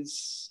get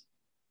his.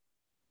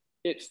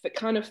 It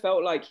kind of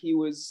felt like he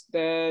was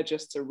there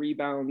just to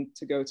rebound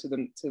to go to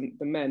the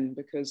men,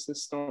 because the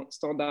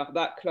Standard,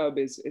 that club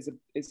is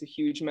a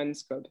huge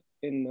men's club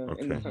in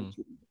the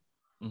country,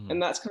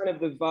 and that's kind of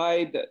the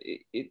vibe that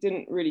it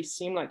didn't really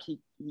seem like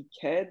he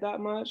cared that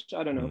much.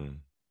 I don't know,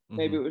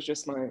 maybe it was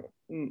just my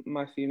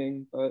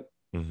feeling, but.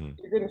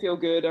 It didn't feel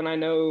good, and I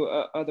know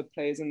other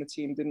players in the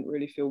team didn't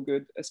really feel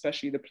good,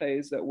 especially the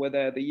players that were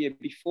there the year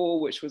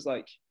before, which was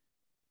like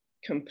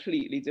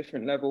completely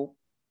different level.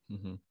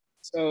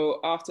 So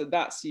after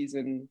that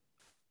season,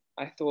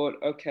 I thought,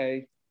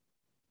 okay,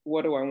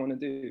 what do I want to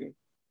do?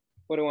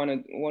 What do I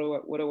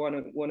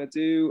want to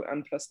do?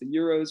 And plus the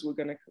Euros were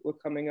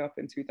coming up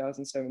in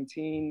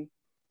 2017.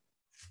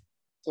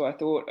 So I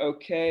thought,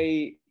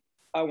 okay,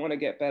 I want to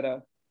get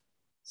better.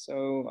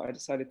 So I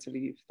decided to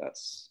leave.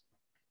 That's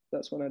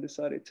when I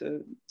decided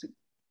to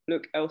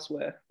look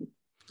elsewhere.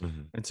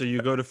 And so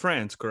you go to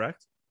France,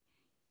 correct?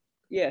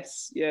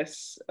 Yes.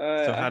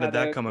 So how did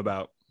that come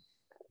about?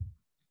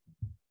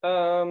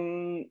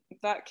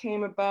 That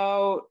came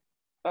about.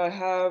 I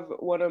have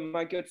one of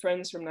my good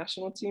friends from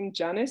national team,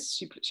 Janice.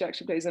 She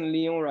actually plays in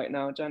Lyon right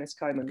now, Janice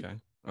Kaiman. Okay.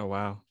 Oh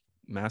wow,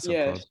 massive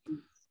club.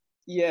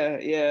 Yeah.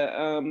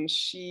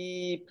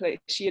 She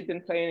had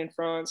been playing in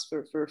France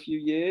for a few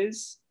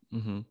years,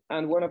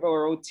 and one of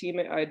our old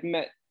teammates, I'd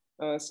met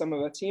some of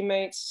her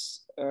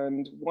teammates,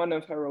 and one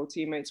of her old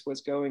teammates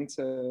was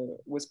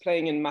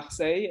playing in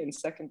Marseille in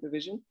second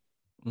division,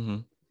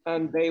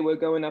 and they were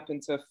going up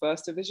into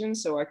first division.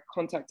 So I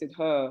contacted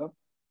her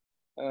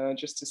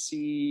just to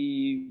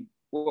see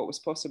what was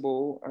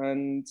possible,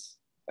 and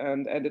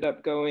ended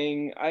up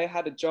going. I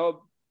had a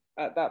job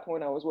at that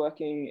point. I was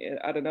working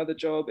at another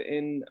job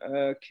in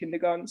a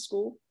kindergarten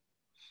school,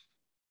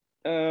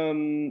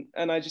 and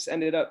I just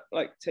ended up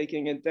like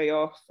taking a day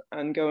off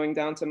and going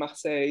down to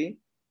Marseille,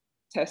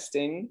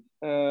 testing,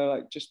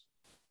 like just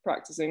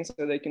practicing so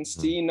they can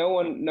see. No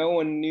one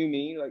knew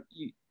me. Like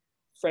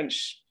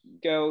French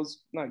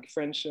girls, like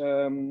French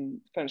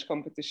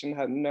competition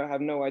have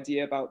no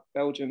idea about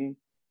Belgian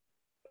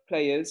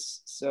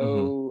players.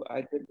 So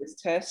I did this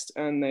test,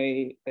 and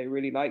they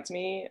really liked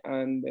me,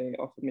 and they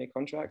offered me a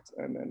contract,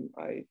 and then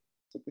I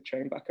took the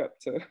train back up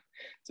to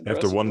after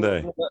Brussels. one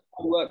day.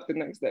 I worked the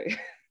next day.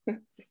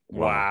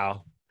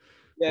 Wow.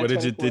 Yeah, what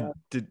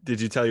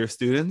did you tell your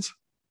students?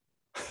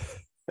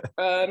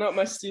 Not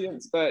my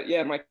students, but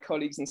yeah, my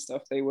colleagues and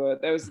stuff. There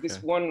was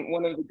this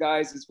one of the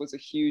guys was a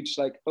huge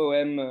like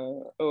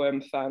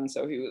OM fan,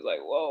 so he was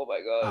like, "Whoa,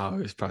 my god!" Oh,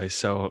 he was probably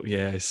so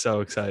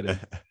excited.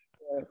 Yeah.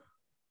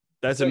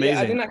 That's so, amazing.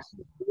 Yeah, I didn't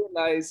actually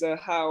realize I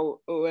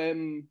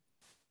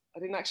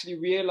didn't actually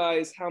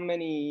realize how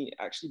many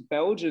actually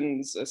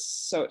Belgians are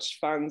such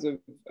fans of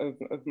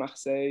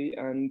Marseille,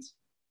 and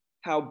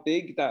how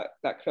big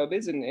that club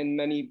is in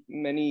many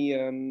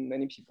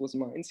people's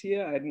minds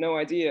here. I had no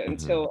idea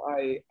until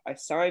I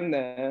signed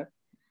there,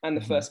 and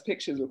the first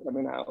pictures were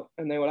coming out,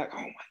 and they were like,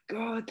 "Oh my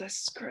god,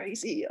 that's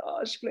crazy!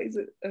 Oh, she plays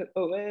at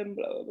OM,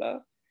 blah blah blah."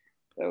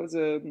 That was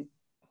it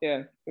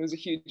was a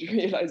huge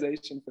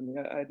realization for me.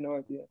 I had no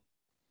idea.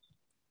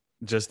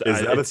 Is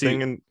that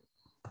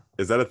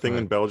a thing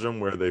in Belgium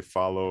where they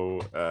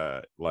follow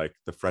like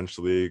the French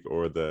league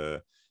or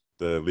the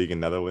league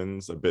in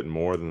Netherlands a bit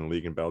more than the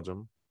league in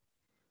Belgium,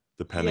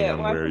 depending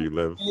on where you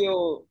live?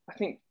 I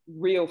think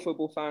real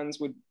football fans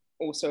would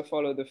also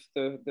follow the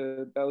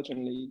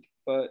Belgian league,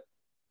 but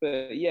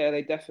but yeah,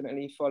 they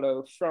definitely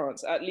follow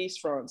France. At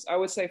least France. I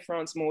would say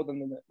France more than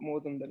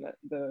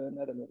the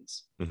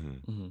Netherlands. Yeah,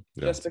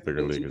 Just it's a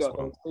bigger because league you've as got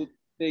well. those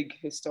big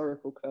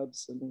historical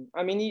clubs, and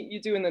I mean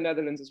you do in the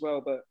Netherlands as well,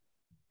 but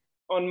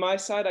on my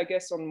side, I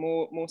guess on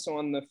more so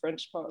on the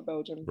French part of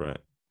Belgium, Right.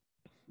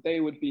 they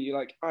would be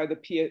like either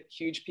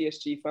huge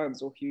PSG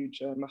fans or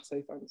huge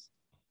Marseille fans.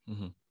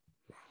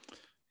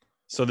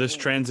 So this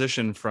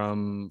transition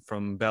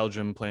from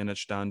Belgium playing at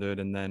Standard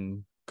and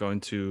then going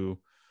to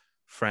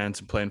France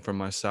and playing for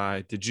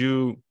Marseille, did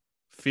you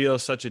feel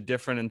such a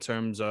difference in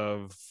terms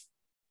of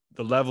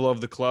the level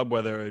of the club,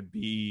 whether it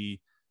be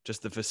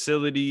just the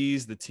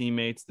facilities, the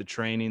teammates, the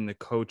training, the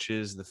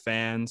coaches, the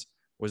fans?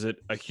 Was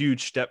it a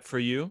huge step for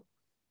you?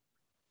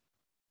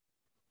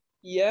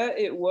 Yeah,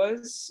 it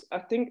was. I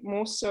think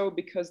more so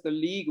because the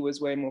league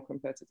was way more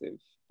competitive.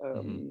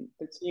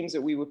 The teams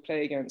that we would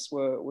play against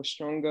were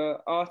stronger.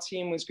 Our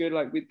team was good.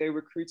 Like they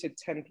recruited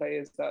 10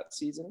 players that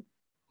season.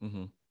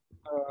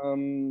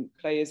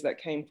 Players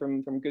that came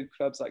from good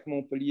clubs like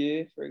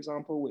Montpellier, for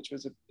example, which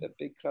was a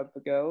big club for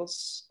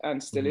girls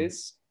and still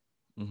is.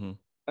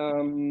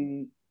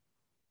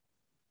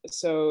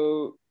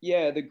 So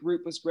yeah, the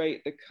group was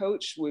great. The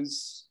coach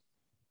was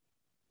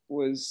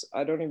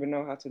I don't even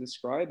know how to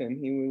describe him.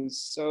 He was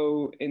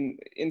so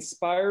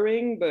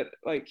inspiring, but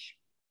like,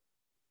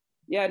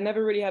 yeah, I'd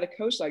never really had a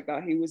coach like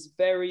that. He was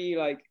very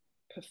like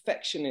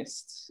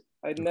perfectionist.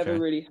 I'd never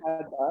really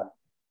had that,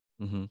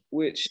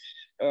 which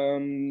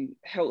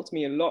helped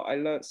me a lot. I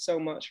learned so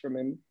much from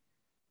him,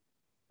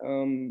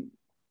 in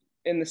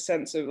the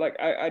sense of like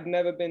I'd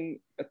never been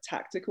a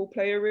tactical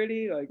player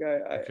really. Like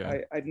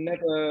I'd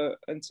never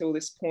until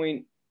this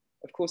point.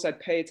 Of course, I'd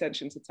pay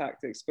attention to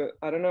tactics, but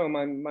I don't know.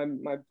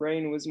 My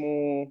brain was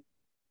more,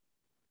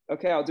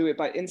 okay, I'll do it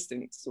by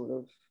instinct, sort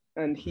of.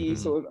 And he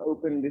sort of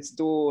opened this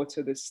door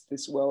to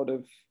this world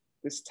of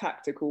this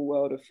tactical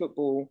world of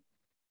football.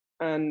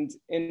 And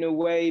in a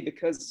way,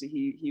 because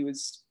he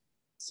was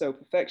so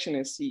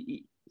perfectionist,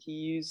 he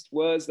used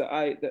words that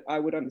I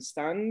would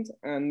understand,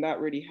 and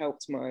that really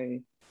helped my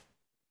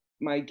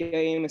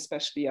game,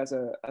 especially as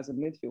a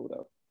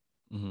midfielder.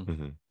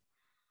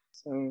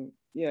 So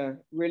yeah,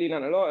 really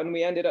learned a lot, and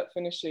we ended up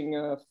finishing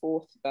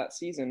 4th that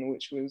season,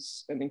 which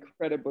was an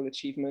incredible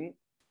achievement.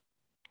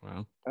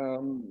 Wow.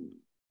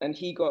 And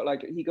he got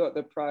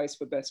the prize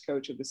for best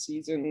coach of the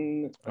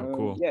season.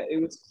 Cool. Yeah,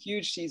 it was a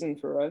huge season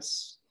for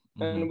us,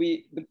 and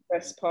the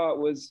best part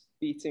was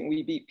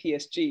we beat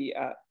PSG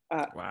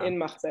in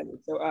Marseille,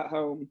 so at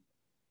home.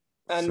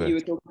 And Sick. you were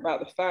talking about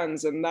the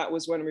fans, and that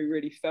was when we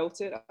really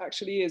felt it,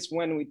 actually, is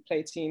when we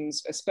play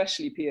teams,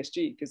 especially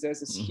PSG, because there's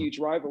this huge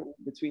rivalry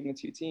between the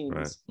two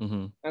teams.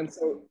 Right. And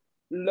so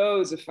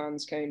loads of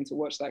fans came to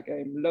watch that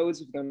game,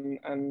 loads of them,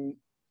 and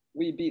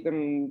we beat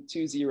them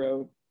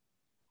 2-0.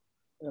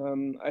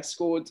 I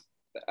scored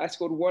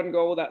 1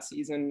 goal that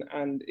season,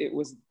 and it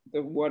was the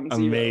 1-0.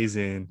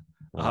 Amazing.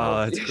 Wow.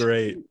 Oh, that's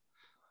great.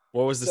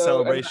 What was the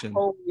celebration?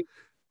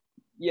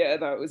 Yeah,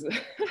 that was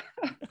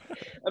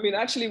I mean,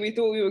 actually, we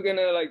thought we were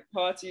gonna like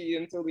party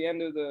until the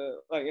end of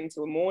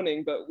until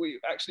morning, but we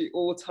actually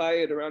all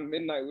tired around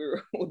midnight. We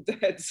were all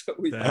dead, so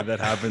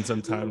that happens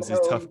sometimes. These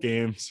tough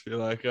games, you're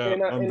like, oh,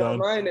 I'm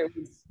done.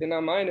 In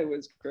our mind, it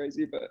was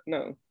crazy, but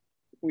no,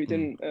 we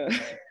didn't.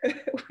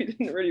 We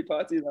didn't really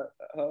party that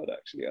hard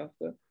actually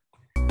after.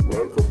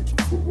 Welcome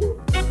to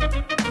Footwork.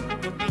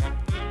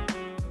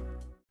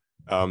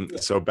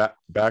 So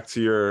back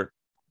to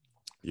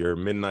your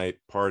midnight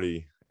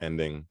party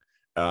ending.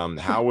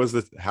 How was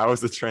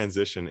the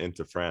transition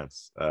into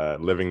France,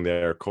 living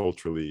there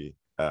culturally,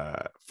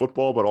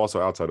 football, but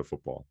also outside of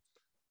football?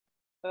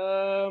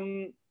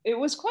 It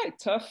was quite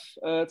tough,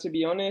 to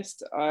be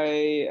honest.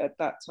 At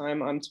that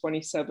time, I'm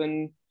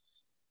 27.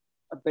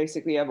 I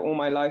basically have all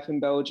my life in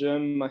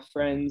Belgium. My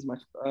friends,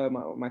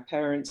 my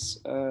parents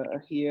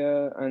are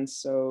here, and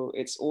so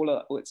it's all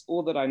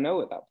that I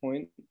know at that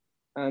point.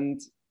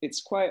 And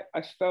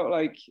I felt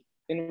like,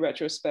 in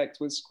retrospect,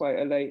 was quite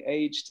a late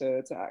age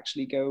to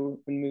actually go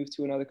and move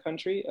to another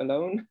country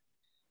alone.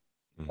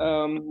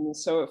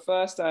 So at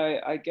first,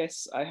 I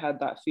guess I had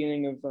that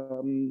feeling of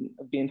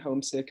being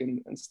homesick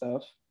and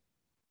stuff.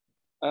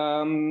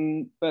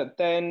 But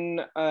then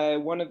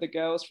one of the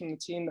girls from the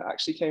team that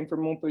actually came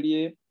from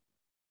Montpellier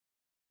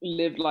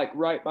lived like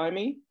right by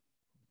me.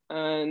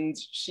 And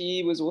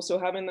she was also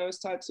having those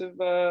types of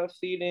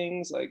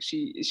feelings. Like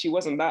she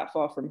wasn't that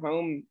far from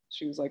home.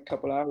 She was like a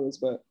couple hours,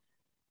 but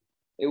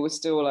it was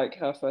still like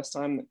her first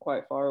time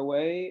quite far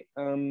away.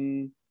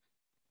 And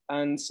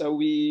so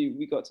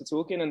we got to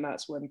talking, and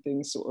that's when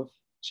things sort of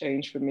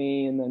changed for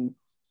me, and then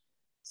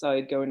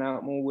started going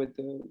out more with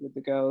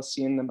the girls,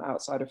 seeing them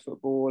outside of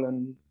football,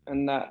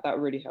 and that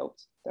really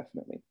helped,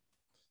 definitely.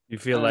 You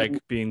feel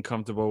like being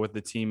comfortable with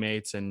the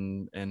teammates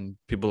and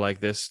people like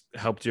this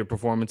helped your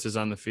performances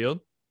on the field?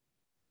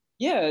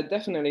 Yeah,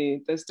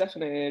 definitely. There's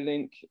definitely a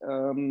link.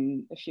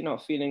 If you're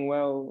not feeling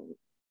well,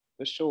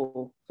 for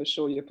sure,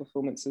 your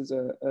performances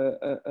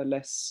are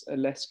less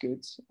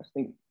good. I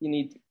think you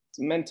need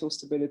mental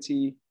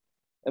stability,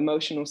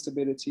 emotional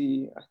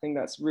stability. I think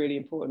that's really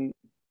important.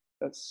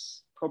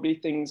 that's probably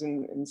things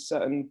in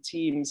certain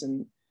teams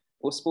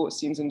or sports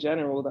teams in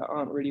general that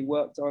aren't really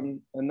worked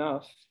on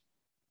enough.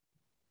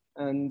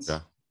 And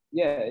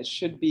yeah, it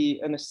should be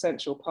an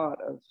essential part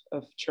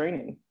of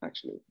training,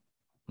 actually.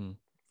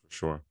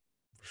 For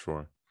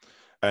sure.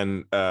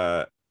 And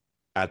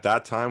at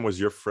that time, was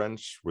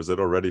it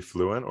already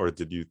fluent, or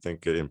did you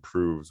think it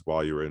improved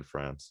while you were in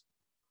France?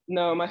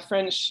 No, my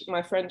French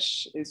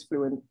is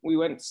fluent.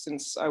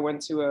 I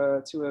went to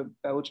a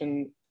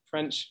Belgian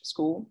French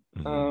school.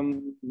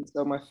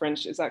 So my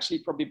French is actually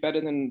probably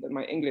better than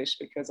my English,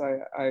 because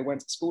I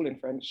went to school in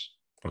French.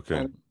 Okay.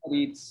 And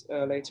studied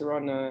later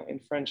on in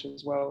French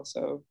as well.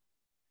 So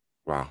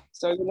wow.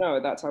 So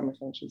at that time my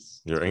French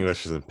is. Your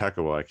English is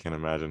impeccable. I can't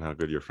imagine how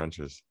good your French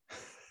is.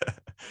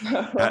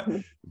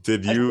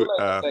 Did you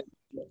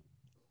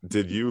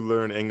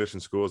learn English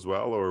in school as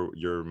well, or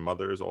your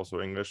mother is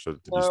also English? So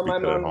did you speak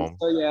that at home?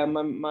 So yeah,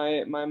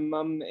 my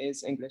mum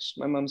is English.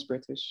 My mum's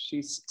British.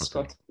 She's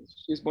Scottish.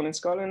 She was born in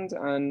Scotland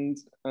and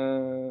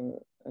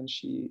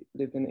she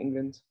lived in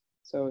England.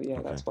 So yeah,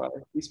 that's why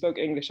we spoke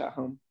English at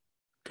home.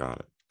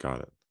 Got it.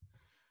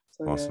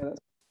 So, awesome.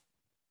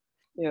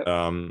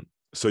 Yeah.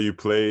 So you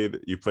played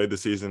the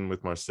season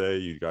with Marseille.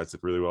 You guys did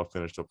really well,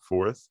 finished up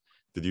 4th.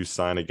 Did you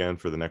sign again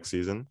for the next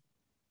season?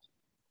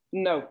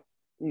 No.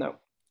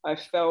 I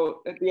felt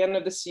at the end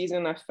of the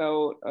season, I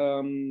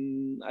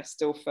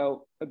still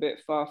felt a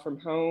bit far from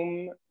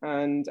home.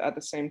 And at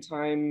the same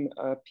time,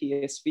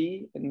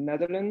 PSV in the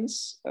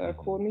Netherlands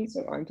called me,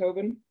 so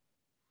Eindhoven.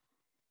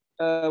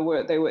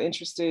 Where they were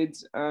interested,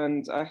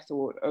 and I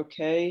thought,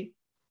 okay,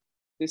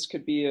 this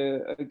could be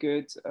a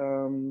good,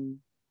 how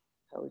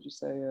would you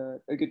say,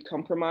 a good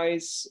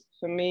compromise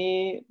for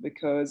me,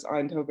 because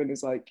Eindhoven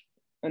is like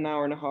an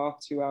hour and a half,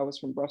 2 hours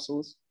from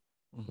Brussels.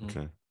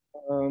 Okay.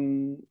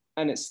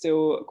 And it's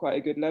still quite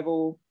a good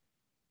level.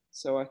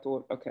 So I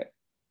thought, okay,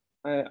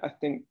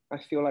 I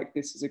feel like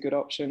this is a good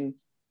option.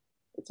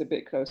 It's a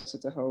bit closer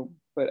to home,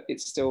 but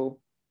it's still,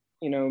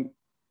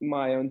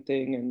 my own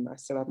thing, and I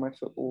still have my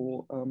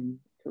football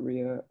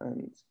career,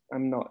 and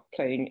I'm not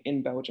playing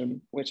in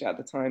Belgium, which at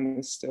the time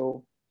is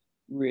still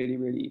really,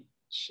 really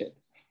shit.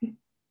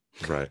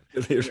 Right.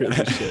 really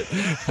shit.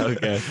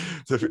 Okay.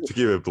 to keep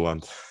it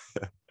blunt.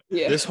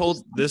 Yeah. This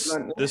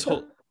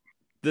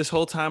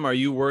whole time, are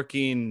you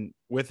working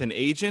with an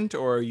agent,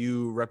 or are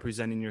you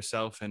representing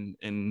yourself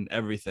in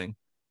everything?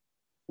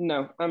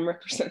 No, I'm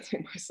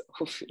representing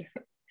myself.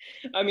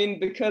 I mean,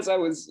 because I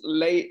was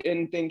late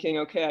in thinking,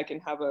 okay, I can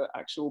have an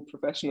actual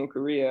professional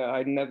career,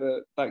 I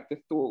never, the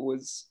thought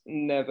was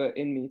never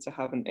in me to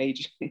have an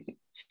agent.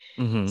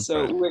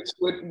 So, right. Which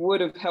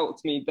would have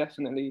helped me,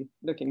 definitely,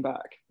 looking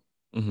back.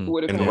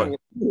 Would have helped me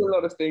do a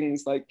lot of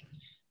things, like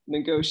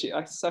negotiate.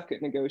 I suck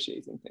at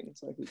negotiating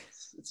things. Like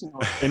it's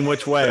not. In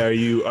which way? Are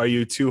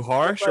you too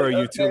harsh, or are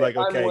you too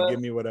give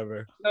me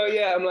whatever? No,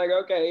 yeah, I'm like,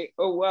 okay,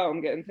 oh wow,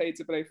 I'm getting paid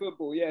to play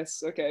football.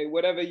 Yes, okay,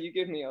 whatever you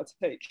give me, I'll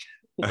take.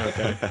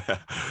 Okay.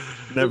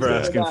 Never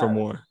asking for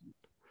more.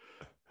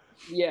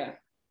 Yeah,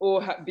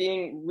 or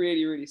being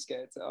really, really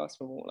scared to ask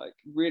for more, like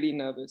really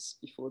nervous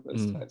before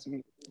those types of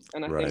meetings.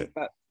 And I think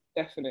that's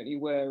definitely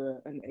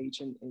where an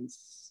agent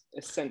is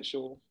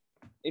essential.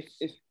 If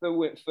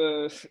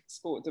for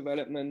sport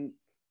development,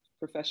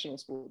 professional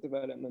sport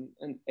development,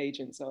 and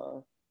agents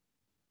are.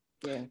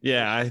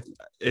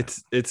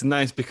 It's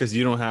nice because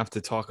you don't have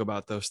to talk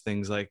about those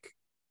things. Like,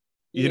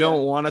 you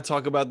don't want to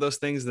talk about those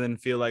things, then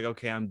feel like,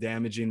 okay, I'm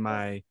damaging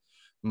my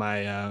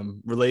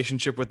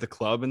relationship with the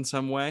club in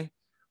some way,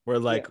 where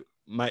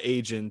my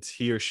agent,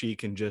 he or she,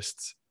 can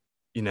just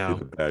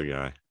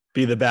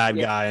be the bad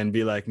guy and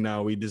be like,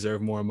 no, we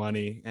deserve more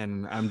money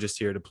and I'm just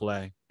here to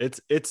play.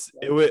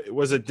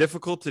 Was it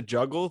difficult to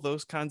juggle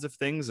those kinds of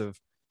things of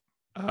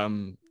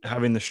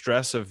having the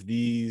stress of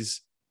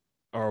these,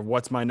 or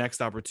what's my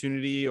next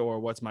opportunity, or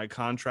what's my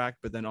contract,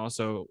 but then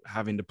also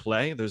having to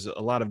play? There's a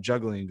lot of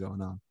juggling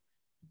going on.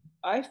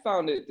 I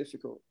found it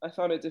difficult. Because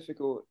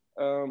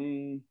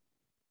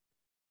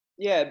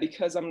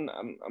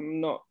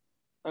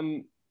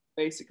I'm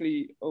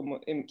basically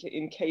almost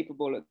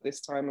incapable at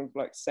this time of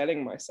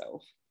selling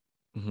myself.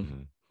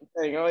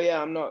 Saying, oh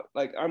yeah, I'm not,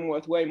 I'm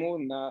worth way more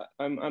than that.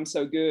 I'm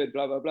so good,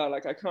 blah, blah, blah.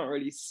 I can't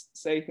really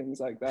say things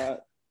like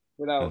that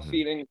without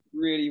feeling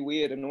really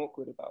weird and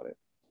awkward about it.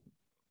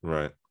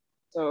 Right.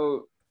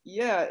 So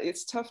yeah,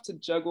 it's tough to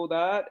juggle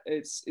that.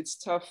 It's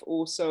tough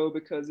also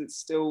because it's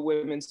still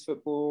women's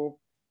football.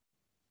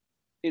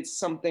 It's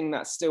something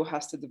that still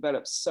has to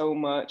develop so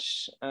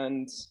much,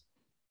 and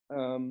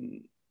a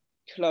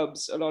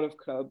lot of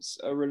clubs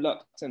are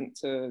reluctant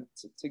to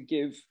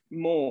give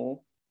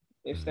more.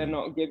 If they're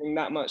not giving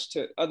that much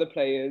to other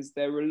players,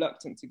 they're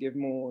reluctant to give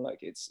more.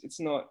 It's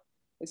not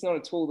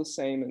at all the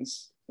same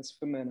as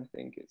for men. I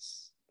think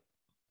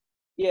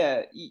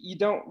you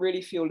don't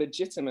really feel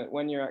legitimate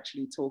when you're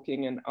actually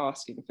talking and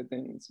asking for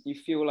things. You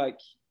feel like,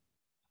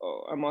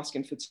 oh, I'm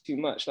asking for too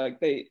much. I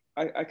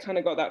kind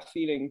of got that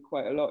feeling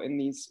quite a lot in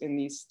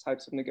these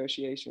types of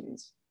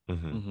negotiations,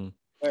 where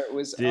it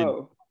was,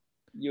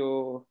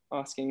 you're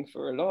asking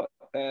for a lot.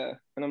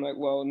 there? And I'm like,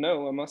 well,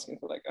 no, I'm asking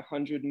for like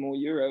 100 more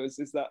euros.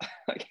 Is that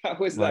like,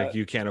 how is Like that?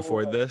 you can't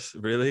afford this,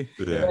 really?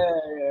 Yeah.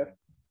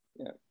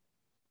 Yeah.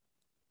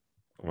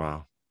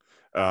 Wow.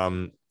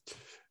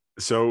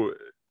 So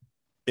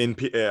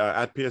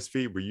at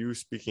PSV, were you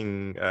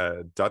speaking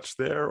Dutch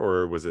there,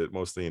 or was it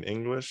mostly in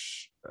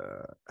English?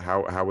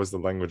 How was the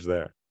language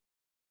there?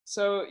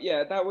 So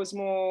yeah, that was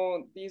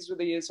more, these were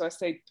the years. So I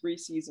stayed 3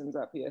 seasons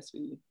at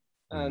PSV,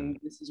 and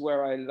this is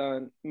where I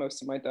learned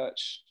most of my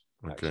Dutch,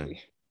 actually.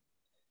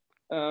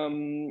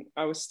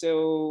 I was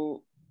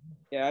still,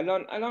 yeah, I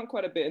learned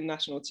quite a bit in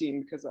national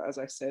team because, as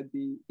I said,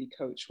 the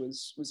coach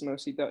was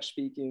mostly Dutch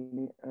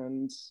speaking,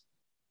 and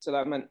so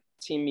that meant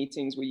team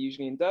meetings were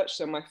usually in Dutch.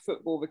 So my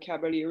football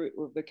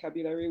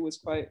vocabulary was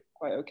quite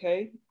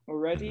okay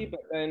already,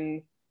 but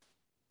then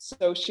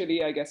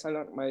socially, I guess I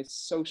learned my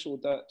social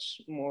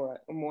Dutch more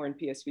in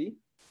PSV.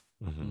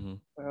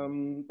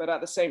 But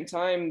at the same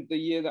time, the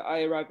year that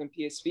I arrived in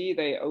PSV,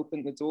 they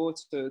opened the door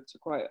to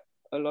quite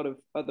a lot of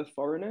other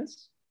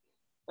foreigners,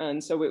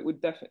 and so it would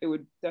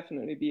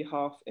definitely be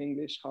half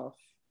English,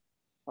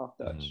 half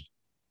Dutch.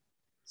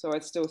 So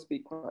I'd still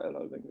speak quite a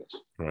lot of English.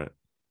 Right.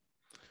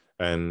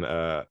 And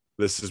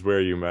this is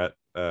where you met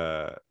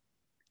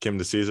Kim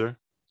de Caesar?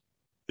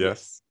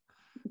 Yes.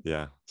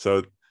 Yeah.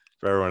 So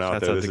for everyone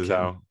out there, this is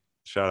how,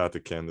 shout out to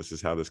Kim, this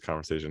is how this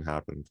conversation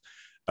happened.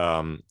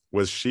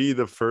 Was she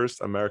the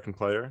first American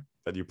player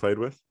that you played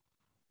with?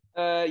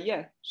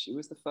 Yeah, she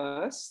was the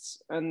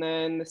first. And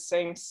then the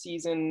same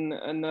season,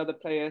 another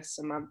player,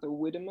 Samantha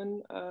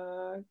Wideman,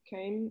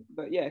 came.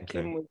 But yeah,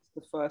 Kim was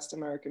the first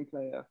American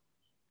player.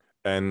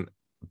 And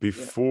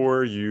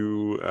before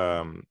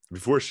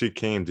before she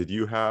came, did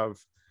you have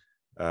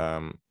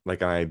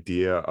like an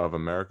idea of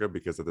America?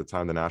 Because at the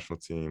time the national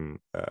team,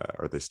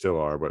 or they still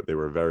are, but they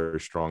were very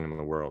strong in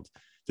the world.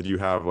 Did you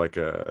have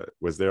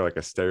was there like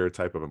a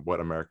stereotype of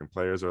what American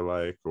players are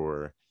like,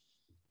 or,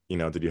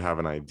 did you have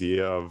an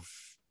idea of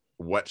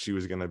what she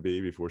was going to be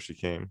before she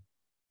came?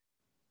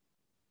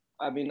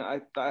 I mean,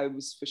 I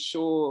was for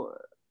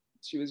sure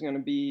she was going to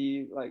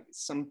be like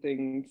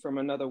something from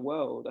another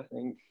world, I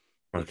think.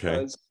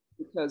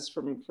 Because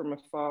from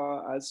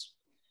afar, as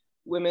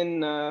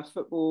women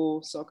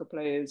football, soccer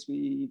players,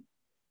 the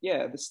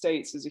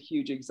States is a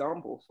huge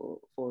example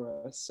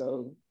for us.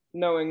 So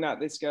knowing that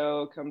this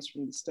girl comes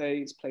from the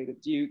States, played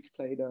at Duke,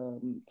 played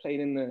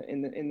in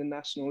the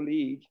National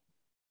League,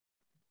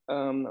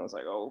 I was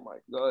like, oh my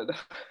God,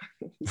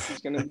 this is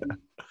gonna be.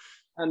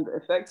 And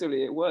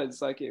effectively, it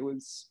was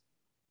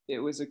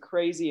a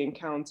crazy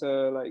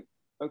encounter. Like,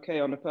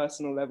 okay, on a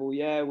personal level,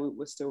 yeah,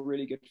 we're still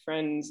really good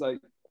friends. Like,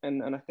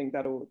 and I think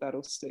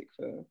that'll stick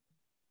for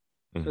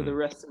the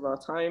rest of our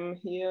time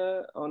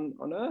here on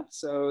Earth.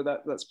 So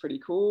that's pretty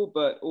cool.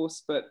 But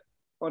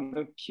on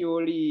a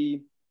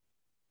purely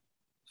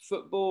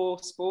football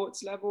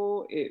sports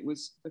level, it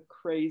was a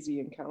crazy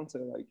encounter.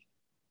 Like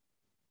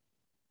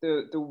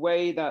the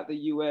way that the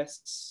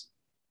US,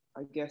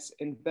 I guess,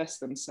 invest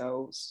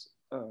themselves,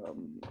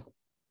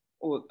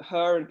 or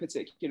her in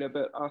particular,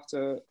 but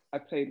after I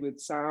played with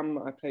Sam,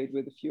 I played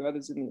with a few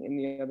others in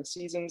the other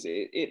seasons,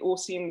 it all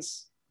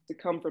seems to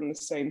come from the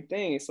same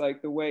thing. It's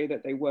like the way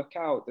that they work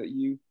out, that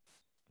you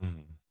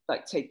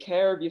like take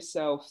care of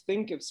yourself,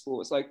 think of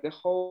sports, like the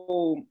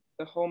whole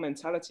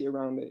mentality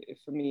around it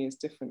for me is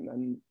different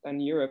than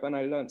Europe. And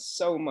I learned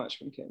so much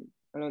from Kim.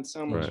 I learned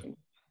so much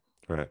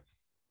from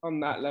on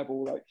that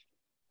level. Like,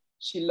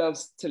 she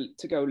loves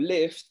to go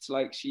lift.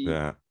 Like she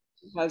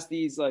has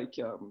these like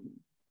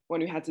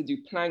when we had to do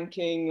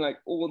planking, like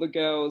all the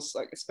girls,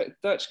 like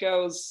Dutch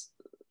girls,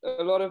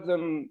 a lot of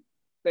them,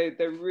 they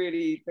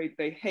really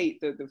hate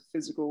the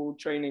physical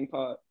training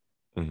part.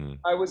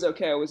 I was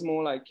okay. I was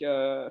more like,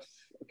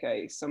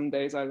 okay, some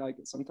days I like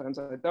it, sometimes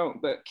I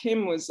don't. But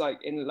Kim was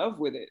like in love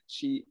with it.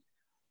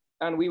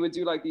 And we would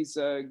do like these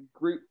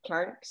group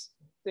planks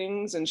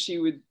things, and she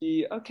would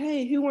be,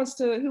 okay, who wants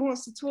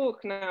to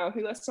talk now?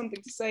 Who has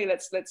something to say?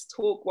 Let's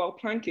talk while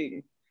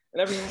planking.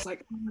 And everyone was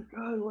like, oh my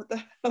God, what the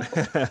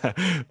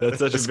hell? That's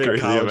such a big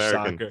college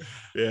American soccer.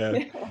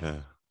 Yeah.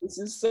 This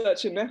is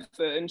such an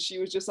effort. And she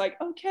was just like,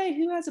 okay,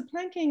 who has a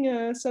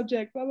planking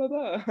subject, blah, blah,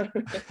 blah.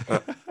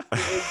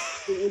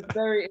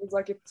 it was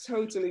like a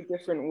totally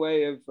different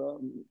way of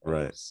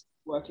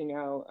working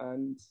out.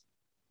 And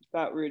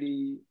that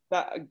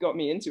got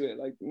me into it.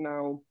 Like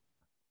now,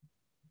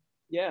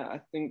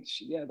 I think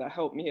that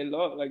helped me a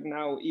lot. Like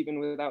now, even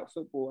without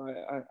football,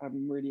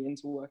 I'm really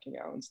into working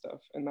out and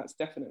stuff. And that's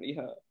definitely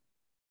her.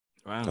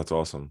 Wow. That's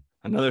awesome.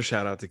 Another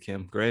shout out to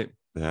Kim. Great.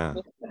 Yeah.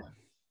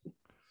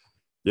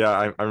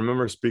 Yeah, I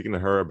remember speaking to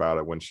her about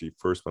it when she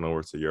first went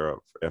over to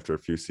Europe after a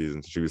few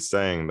seasons. She was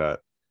saying that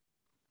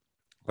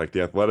like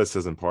the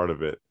athleticism part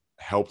of it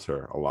helped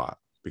her a lot,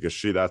 because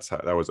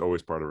that was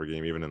always part of her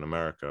game, even in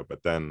America.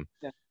 But then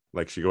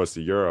like she goes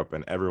to Europe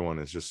and everyone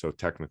is just so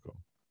technical.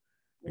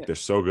 Like they're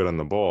so good on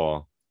the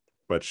ball,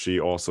 but she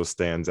also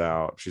stands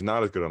out. She's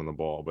not as good on the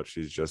ball, but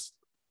she's just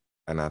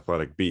an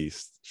athletic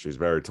beast. She's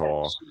very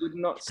tall, she would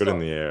not good stop. in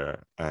the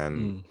air,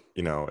 and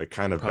it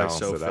kind of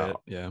balances it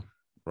out. Yeah.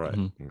 Right.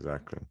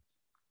 Exactly.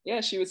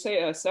 yeah, she would say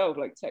it herself.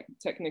 Like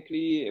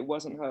technically, it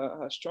wasn't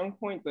her strong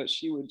point, but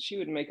she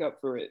would make up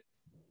for it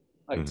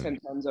like 10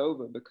 times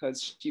over,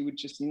 because she would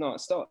just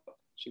not stop.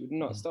 She would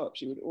not stop.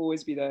 She would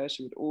always be there.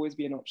 She would always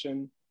be an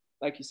option.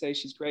 Like you say,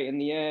 she's great in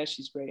the air.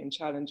 She's great in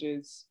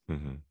challenges.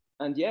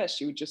 And yeah,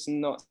 she would just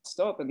not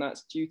stop. And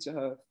that's due to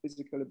her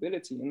physical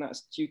ability. And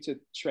that's due to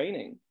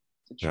training,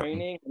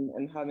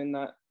 and having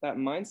that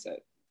mindset,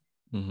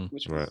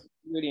 which was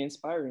really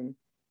inspiring.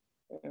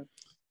 Yeah.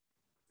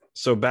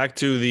 So back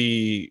to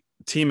the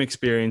team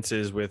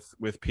experiences with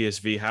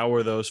PSV, how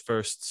were those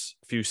first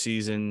few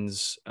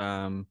seasons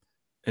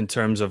in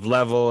terms of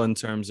level, in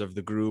terms of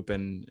the group,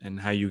 and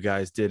how you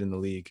guys did in the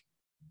league?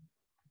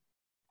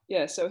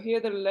 Yeah, so here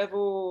the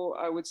level,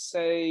 I would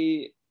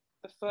say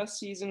the first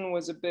season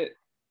was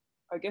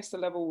I guess the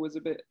level was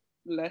a bit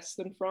less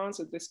than France.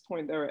 At this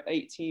point, there are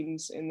 8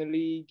 teams in the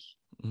league.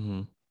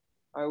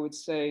 I would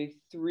say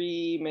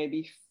 3,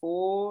 maybe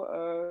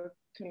 4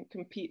 can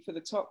compete for the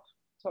top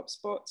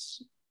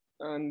spots,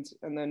 and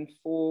then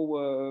 4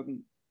 were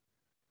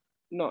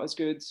not as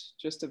good,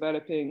 just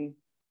developing,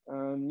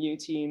 new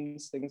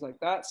teams, things like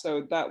that.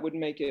 So that would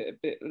make it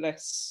the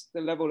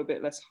level a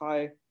bit less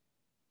high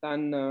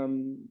than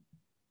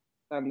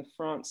the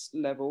France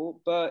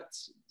level. But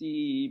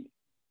the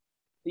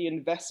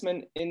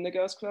investment in the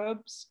girls'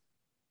 clubs,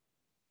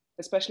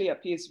 especially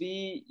at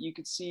PSV, you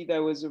could see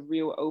there was a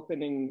real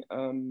opening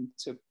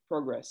to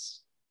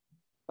progress.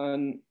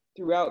 And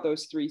throughout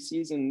those 3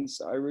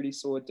 seasons, I really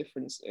saw a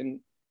difference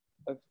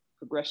of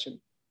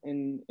progression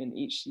in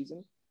each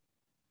season.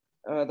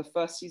 The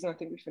first season, I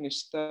think we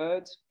finished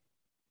third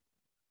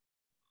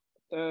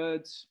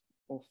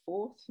or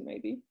 4th,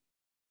 maybe.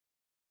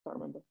 Can't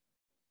remember.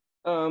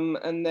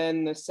 And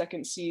then the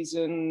second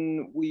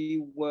season,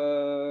 we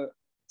were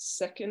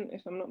 2nd,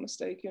 if I'm not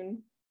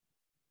mistaken.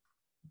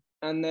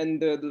 And then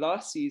the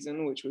last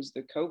season, which was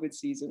the COVID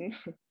season,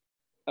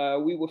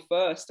 we were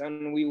 1st,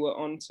 and we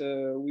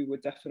were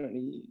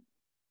definitely,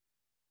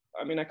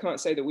 I mean, I can't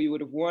say that we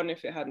would have won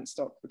if it hadn't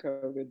stopped for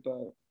COVID,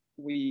 but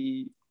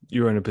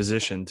you were in a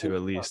position to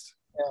at least.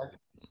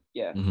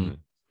 Yeah.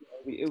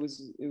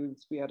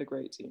 We had a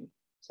great team.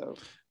 So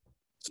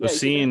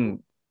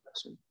seeing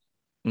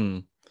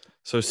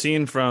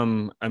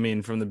from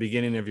the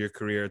beginning of your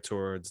career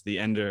towards the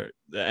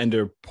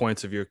ender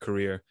points of your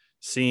career,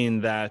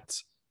 seeing that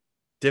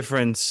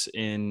difference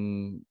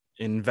in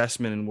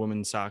investment in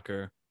women's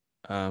soccer,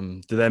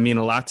 did that mean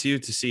a lot to you,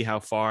 to see how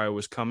far it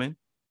was coming?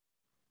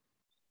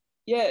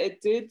 Yeah,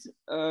 it did,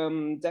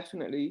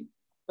 definitely.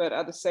 But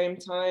at the same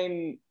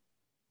time,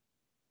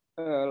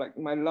 like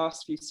my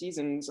last few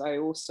seasons, I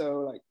also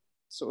like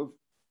sort of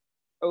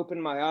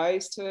opened my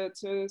eyes to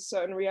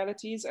certain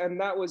realities, and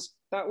that was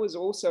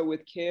also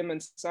with Kim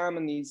and Sam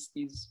and these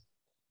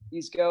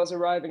girls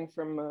arriving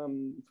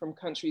from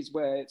countries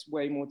where it's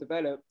way more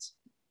developed.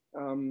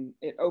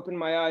 It opened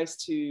my eyes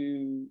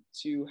to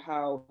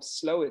how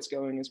slow it's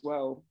going as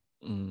well.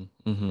 Right.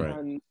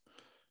 And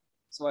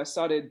so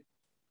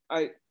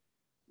I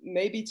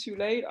maybe too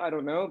late, I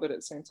don't know, but at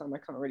the same time I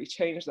can't really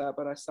change that,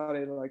 but I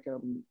started like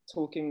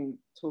talking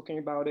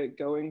about it,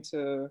 going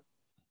to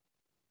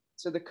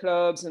the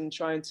clubs and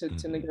trying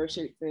to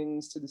negotiate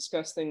things, to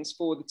discuss things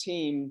for the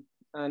team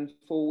and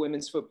for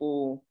women's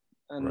football,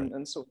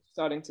 and sort of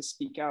starting to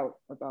speak out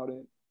about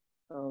it.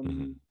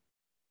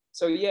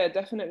 So yeah,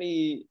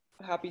 definitely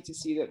happy to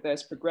see that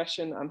there's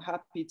progression. I'm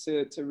happy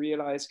to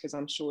realize, because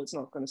I'm sure it's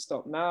not going to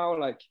stop now.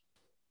 Like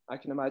I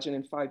can imagine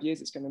in 5 years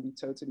it's going to be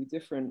totally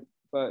different.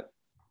 But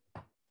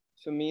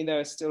for me,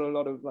 there's still a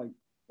lot of like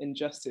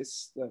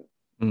injustice that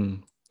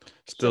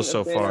still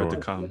so far to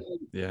come.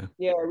 Yeah,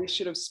 we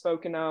should have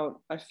spoken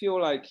out. I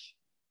feel like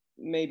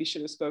maybe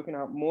should have spoken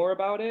out more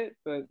about it,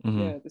 but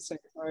yeah, at the same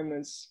time,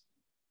 there's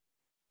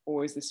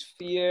always this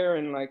fear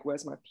and like,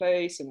 where's my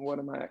place and what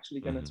am I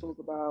actually going to talk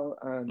about?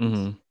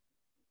 And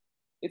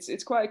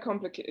it's quite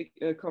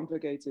a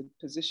complicated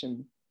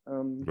position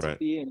to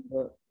be in,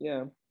 but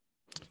yeah.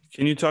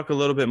 Can you talk a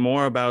little bit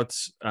more about,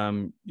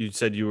 you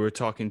said you were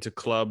talking to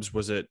clubs.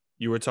 Was it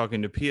you were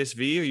talking to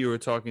PSV or you were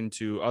talking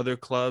to other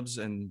clubs?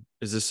 And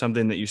is this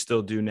something that you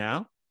still do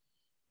now?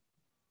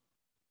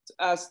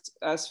 As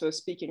for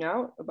speaking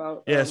out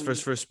about? Yes,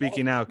 for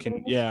speaking out.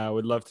 I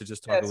would love to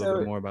just talk a little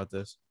bit more about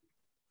this.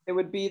 It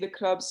would be the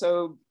club.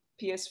 So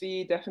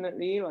PSV,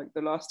 definitely, like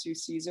the last 2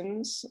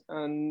 seasons.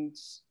 And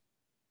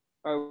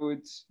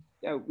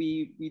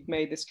we'd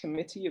made this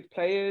committee of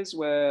players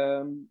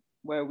where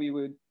we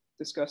would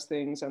discuss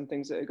things and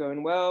things that are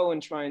going well,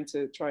 and trying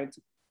to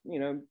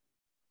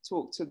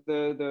talk to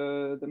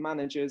the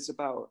managers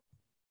about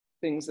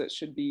things that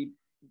should be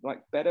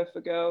like better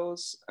for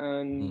girls.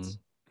 And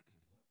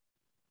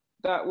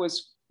that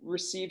was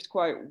received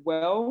quite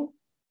well,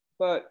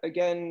 but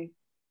again,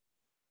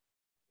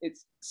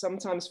 it's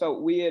sometimes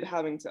felt weird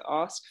having to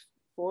ask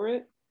for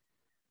it.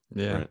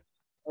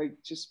 Like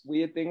just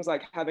weird things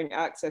like having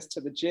access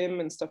to the gym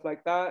and stuff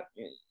like that,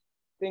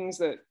 things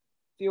that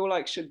feel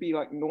like should be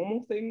like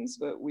normal things,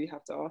 but we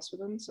have to ask for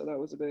them. So that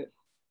was a bit,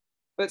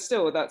 but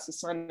still, that's a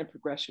sign of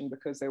progression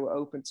because they were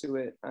open to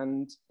it.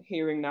 And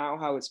hearing now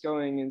how it's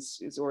going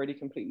is already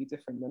completely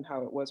different than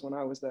how it was when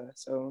I was there.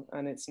 So,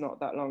 and it's not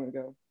that long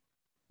ago.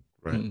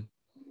 Right.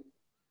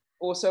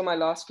 Also, my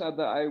last club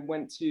that I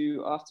went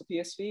to after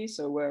PSV,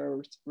 so where I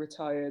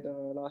retired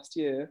last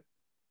year,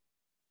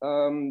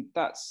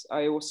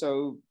 I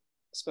also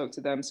spoke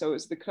to them. So it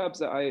was the clubs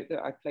that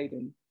I played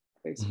in,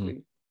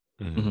 basically.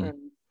 And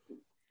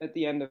at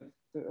the end of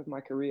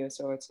my career,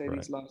 so I'd say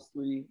these last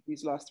 3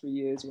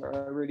 years where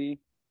I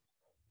really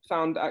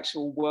found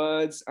actual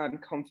words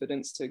and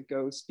confidence to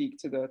go speak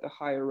to the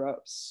higher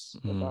ups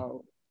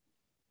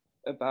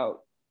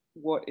about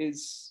what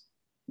is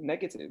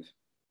negative.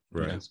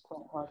 Right. It's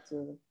quite hard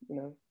to,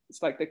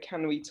 it's like the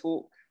can we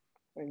talk,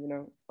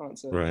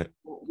 answer. Right.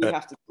 We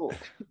have to talk.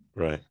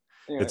 Right.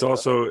 Anyway, It's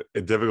also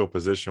a difficult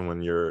position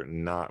when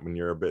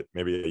you're a bit,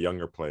 maybe a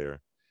younger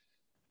player,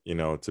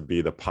 to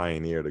be the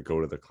pioneer, to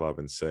go to the club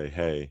and say,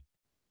 hey,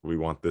 we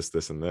want this,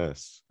 this, and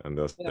this. And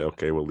they'll say,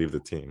 okay, we'll leave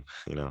the team,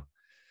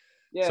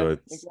 Yeah, so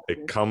exactly.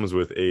 it comes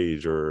with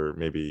age or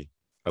maybe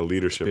a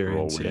leadership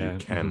role where you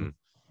can.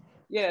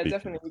 Yeah,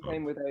 definitely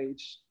came with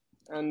age.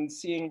 And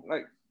seeing,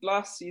 like,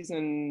 last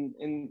season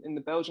in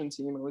the Belgian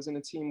team, I was in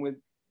a team with,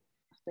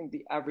 I think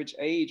the average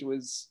age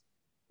was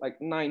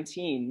like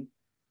 19,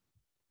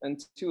 and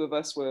 2 of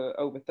us were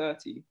over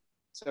 30.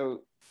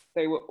 So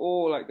they were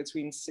all like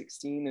between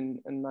 16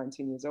 and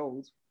 19 years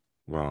old.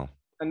 Wow.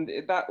 And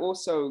that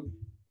also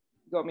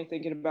got me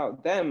thinking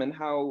about them and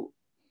how,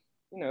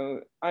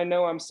 I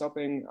know I'm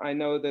stopping. I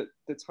know that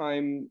the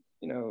time,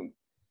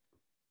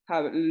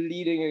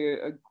 leading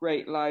a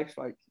great life,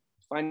 like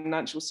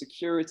financial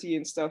security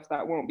and stuff,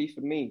 that won't be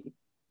for me.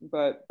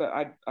 But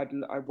I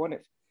want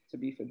it to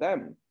be for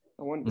them.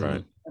 I want it to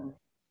be for them.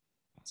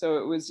 So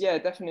it was,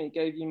 definitely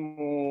gave you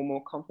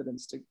more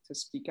confidence to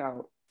speak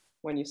out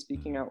when you're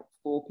speaking out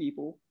for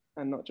people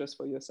and not just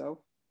for yourself.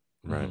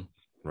 Right.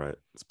 Right.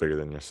 It's bigger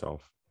than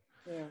yourself.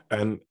 Yeah.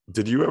 And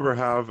did you ever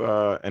have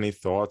any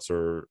thoughts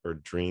or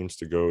dreams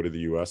to go to the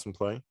US and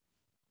play?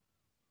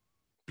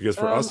 Because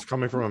for us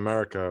coming from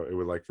America, it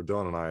would, like, for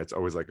Dylan and I, it's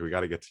always like, we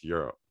got to get to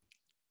Europe.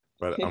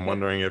 But I'm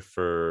wondering if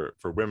for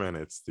women,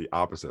 it's the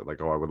opposite.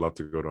 Like, oh, I would love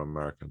to go to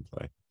America and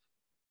play.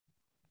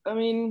 I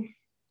mean,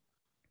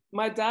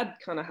 my dad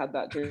kind of had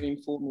that dream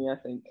for me, I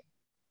think.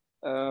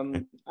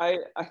 I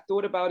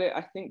thought about it,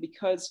 I think,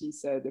 because he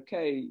said,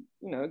 okay,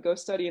 go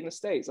study in the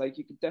States. Like,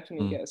 you could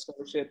definitely get a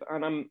scholarship.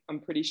 And I'm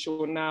pretty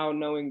sure now,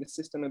 knowing the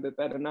system a bit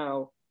better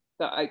now,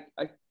 that I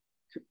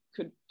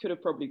could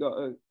have probably got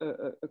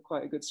a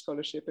quite a good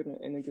scholarship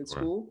in a good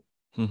school.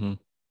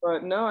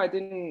 But no, I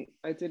didn't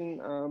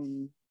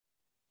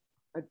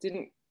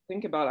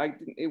think about it.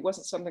 It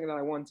wasn't something that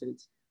I wanted.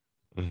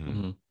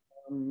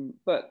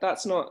 But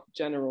that's not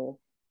general.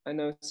 I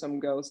know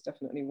some girls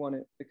definitely want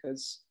it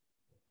because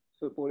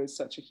football is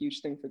such a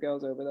huge thing for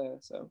girls over there.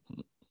 So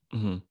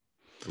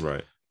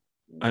right.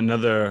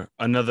 Another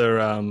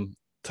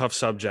tough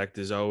subject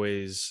is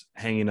always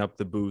hanging up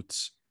the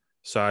boots.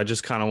 So I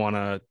just kind of want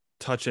to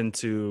touch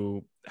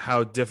into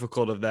how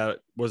difficult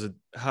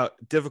how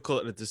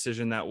difficult a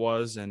decision that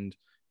was, and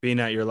being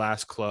at your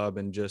last club,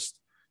 and just,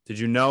 did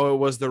you know it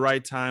was the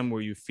right time?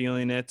 Were you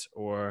feeling it,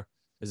 or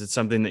is it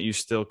something that you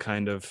still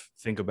kind of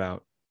think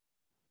about?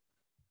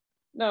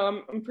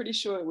 No, I'm pretty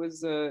sure it was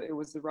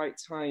the right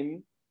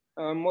time.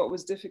 What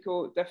was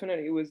difficult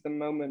definitely was the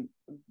moment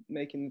of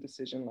making the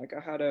decision. Like, I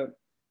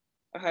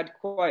had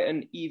quite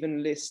an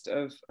even list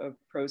of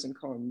pros and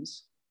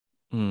cons.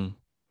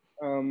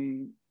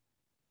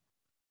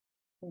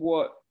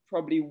 What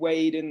probably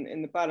weighed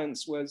in the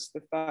balance was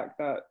the fact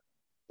that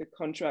the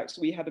contracts,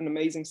 we had an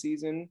amazing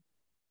season.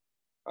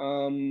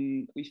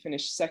 We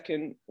finished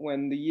second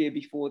when the year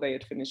before they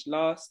had finished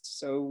last,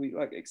 so we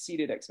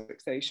exceeded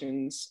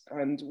expectations.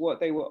 And what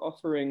they were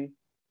offering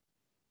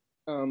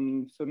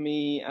for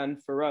me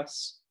and for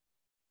us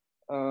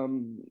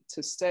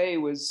to stay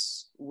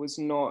was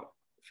not,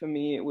 for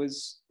me, it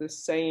was the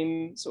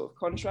same sort of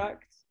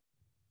contract,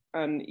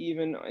 and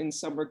even in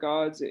some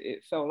regards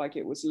it felt like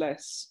it was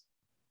less.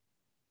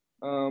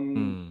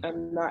 And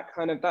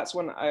that's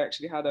when I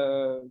actually had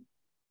a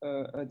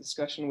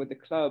discussion with the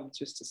club,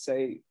 just to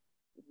say,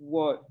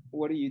 what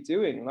are you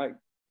doing? Like,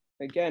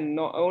 again,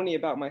 not only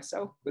about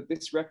myself, but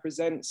this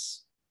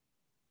represents,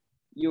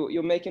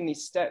 you're making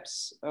these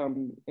steps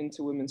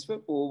into women's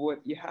football. What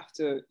you have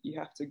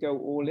to go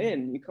all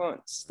in. You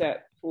can't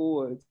step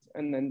forward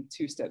and then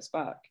 2 steps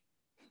back.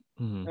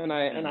 And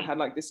I had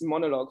like this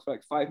monologue for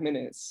like 5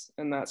 minutes,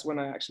 and that's when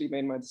I actually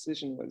made my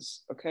decision.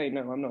 Was, okay,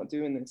 no, I'm not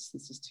doing this.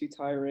 This is too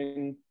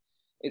tiring.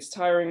 It's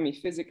tiring me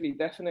physically,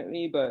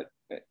 definitely, but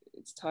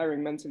it's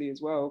tiring mentally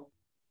as well,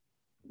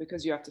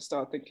 because you have to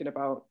start thinking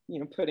about,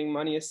 putting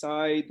money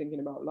aside, thinking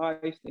about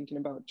life, thinking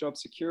about job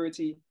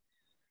security,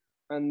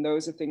 and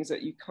those are things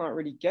that you can't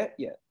really get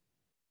yet.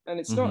 And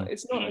it's not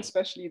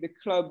especially the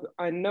club.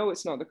 I know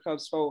it's not the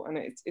club's fault, and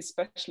it's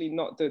especially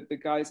not the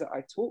guys that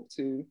I talk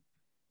to.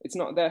 It's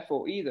not their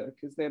fault either,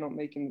 because they're not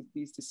making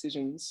these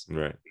decisions.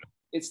 Right.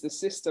 It's the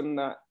system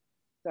that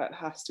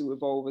has to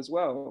evolve as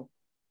well.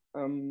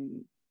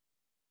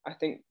 I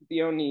think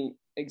the only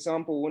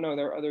example, well, no,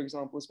 there are other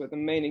examples, but the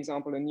main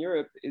example in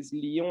Europe is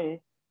Lyon.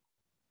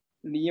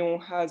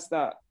 Lyon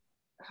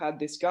had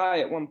this guy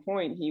at one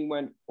point, he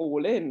went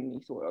all in. He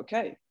thought,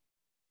 okay,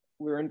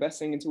 we're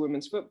investing into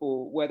women's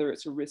football, whether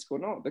it's a risk or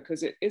not,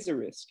 because it is a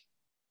risk.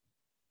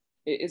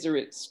 It is a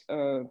risk,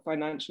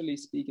 financially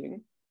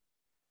speaking.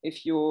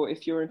 If you're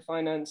in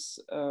finance,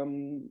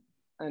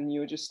 and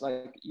you're just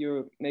like,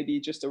 you're maybe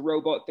just a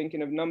robot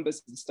thinking of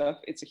numbers and stuff,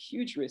 it's a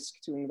huge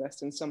risk to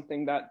invest in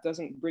something that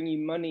doesn't bring you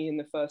money in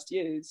the first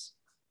years,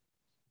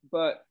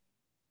 but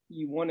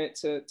you want it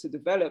to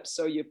develop,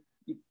 so you're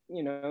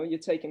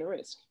taking a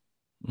risk.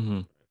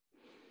 Mm-hmm.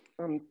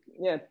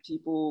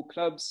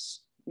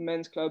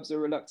 Men's clubs are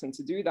reluctant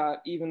to do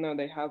that, even though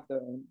they have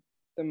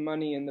the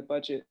money and the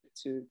budget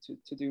to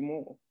do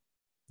more.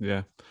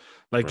 Yeah,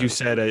 like you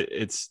said,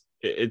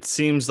 it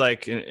seems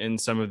like in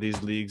some of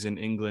these leagues in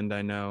England,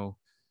 I know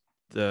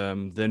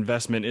the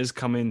investment is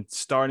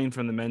starting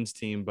from the men's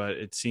team, but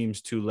it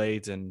seems too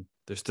late, and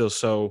there's still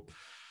so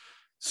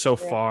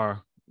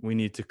far we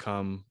need to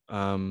come.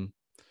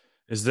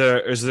 Is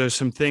there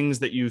some things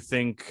that you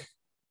think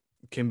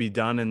can be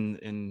done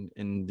in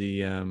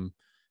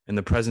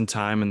the present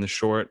time, in the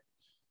short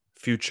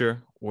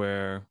future,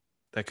 where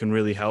that can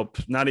really help,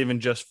 not even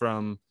just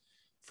from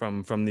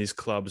these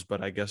clubs,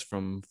 but I guess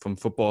from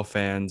football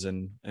fans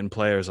and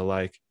players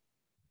alike?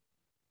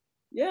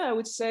 Yeah, I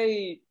would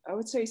say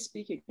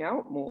speaking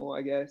out more.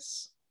 I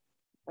guess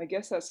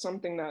that's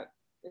something that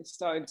is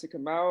starting to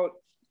come out,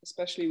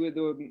 especially with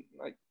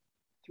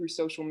through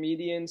social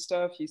media and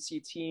stuff. You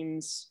see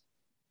teams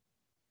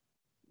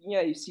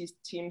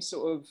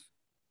sort of,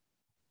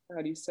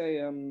 how do you say,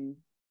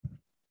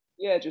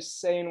 just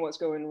saying what's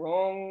going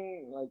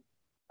wrong, like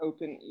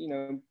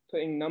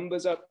putting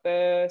numbers up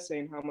there,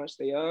 saying how much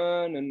they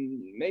earn, and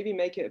maybe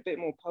make it a bit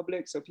more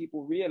public so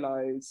people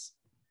realize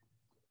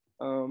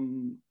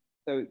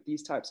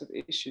these types of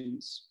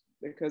issues,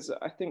 because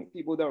I think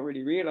people don't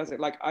really realize it.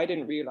 Like, I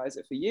didn't realize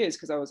it for years,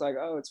 because I was like,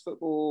 oh, it's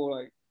football,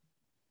 like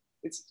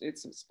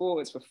it's a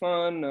sport, it's for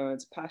fun,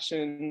 it's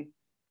passion.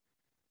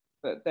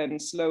 But then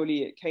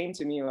slowly it came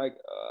to me like,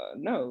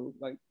 no,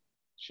 like,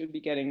 should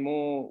be getting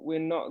more. We're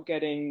not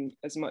getting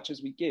as much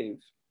as we give.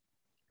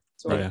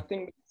 So I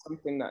think it's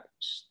something that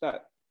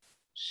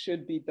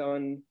should be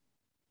done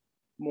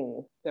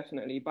more,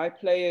 definitely, by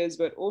players,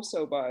 but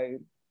also by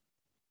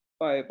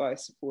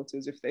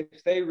supporters. If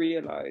they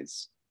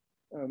realize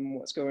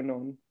what's going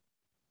on,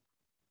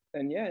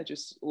 then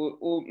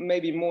or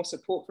maybe more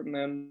support from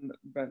them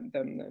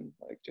then,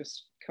 like,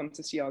 just come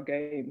to see our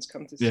games,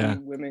 come to see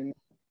women,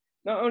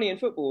 not only in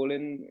football,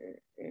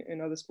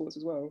 in other sports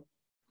as well.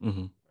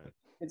 Mm-hmm.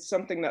 It's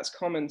something that's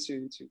common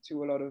to a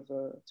lot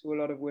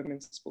of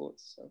women's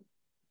sports. So.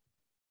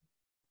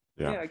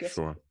 I guess.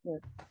 Sure. Yeah.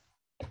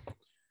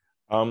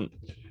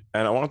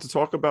 And I wanted to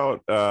talk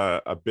about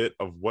a bit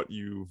of what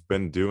you've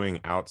been doing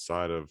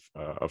outside of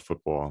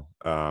football,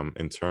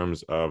 in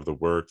terms of the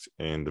work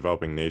in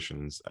developing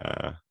nations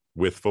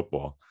with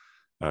football.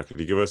 Could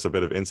you give us a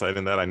bit of insight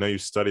in that? I know you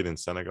studied in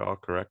Senegal,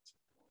 correct?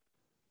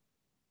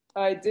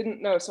 I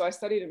didn't know. So I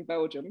studied in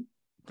Belgium.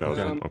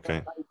 Belgium,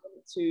 okay.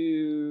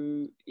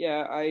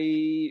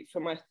 For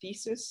my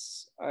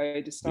thesis,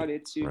 I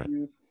decided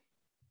to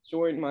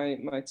join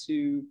my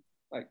two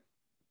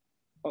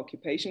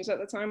occupations at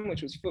the time,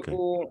 which was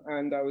football,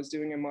 and I was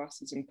doing a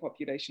master's in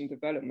population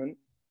development.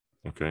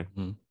 Okay.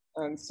 Mm-hmm.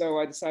 And so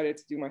I decided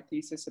to do my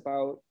thesis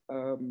about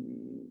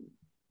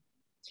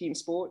team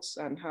sports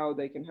and how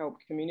they can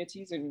help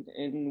communities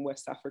in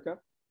West Africa.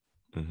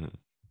 Mm-hmm.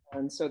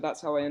 And so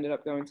that's how I ended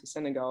up going to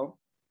Senegal,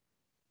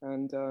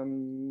 and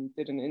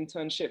did an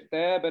internship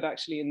there. But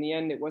actually, in the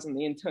end, it wasn't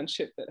the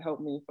internship that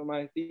helped me for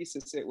my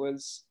thesis. It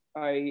was,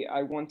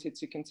 I wanted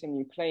to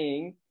continue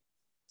playing.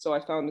 So I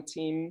found a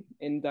team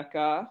in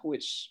Dakar,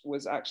 which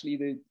was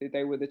actually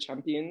they were the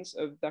champions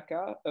of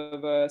Dakar,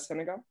 of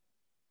Senegal.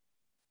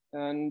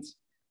 And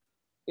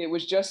it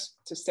was just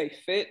to stay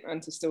fit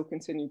and to still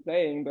continue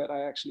playing. But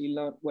I actually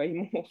learned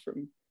way more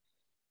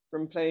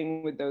from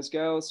playing with those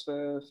girls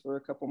for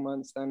a couple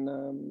months than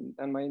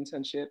my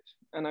internship.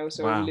 And I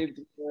also lived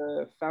with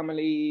a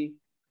family.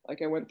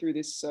 Like, I went through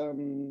this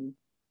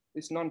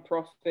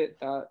non-profit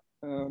that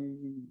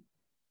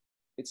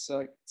it's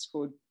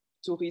called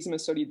Tourisme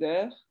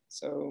Solidaire.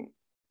 So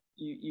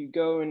you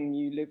go and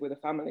you live with a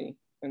family,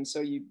 and so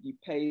you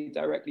pay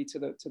directly to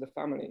the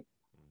family.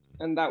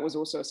 And that was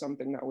also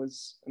something that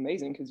was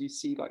amazing, because you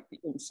see like the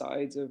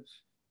insides of,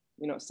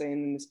 you're not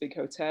staying in this big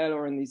hotel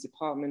or in these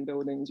apartment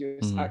buildings. You're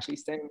actually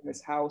staying in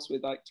this house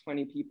with like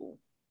 20 people,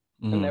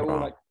 and they're all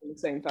like the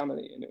same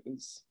family, and it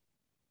was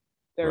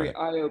very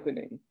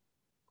eye-opening.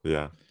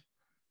 Yeah,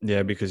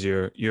 because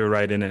you're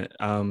right in it.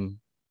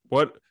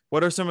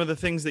 What are some of the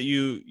things that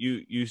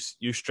you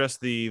stress,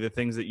 the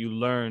things that you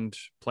learned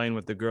playing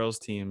with the girls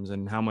teams,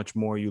 and how much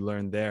more you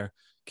learned there?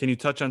 Can you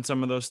touch on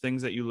some of those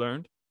things that you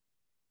learned?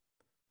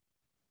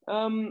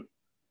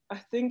 I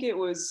think it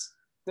was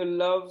the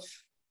love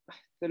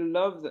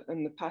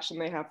and the passion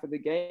they have for the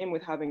game,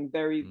 with having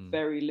very,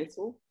 very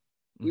little.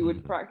 we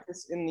would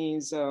practice in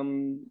these,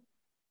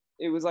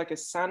 it was like a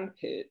sand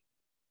pit,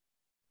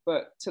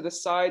 but to the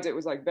sides it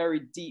was like very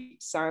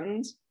deep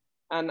sand.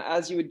 And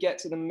as you would get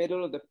to the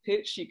middle of the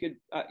pitch, you could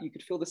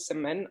feel the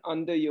cement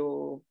under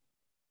your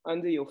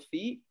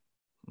feet.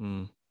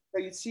 So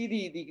you'd see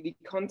the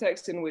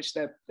context in which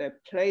they're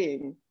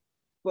playing,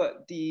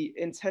 but the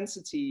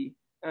intensity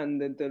and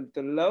the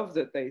love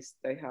that they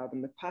have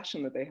and the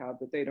passion that they have,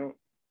 that they don't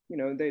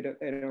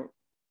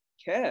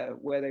care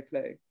where they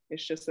play.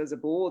 It's just there's a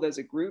ball, there's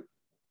a group.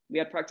 We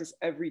had practice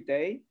every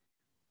day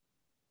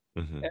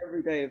of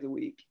the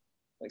week.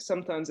 Like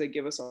sometimes they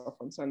give us off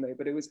on Sunday,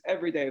 but it was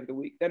every day of the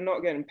week. They're not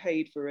getting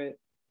paid for it.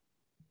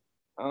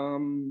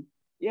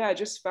 I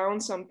just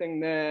found something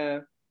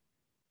there.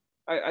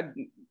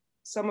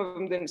 Some of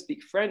them didn't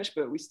speak French,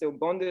 but we still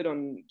bonded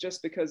on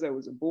just because there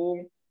was a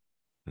ball.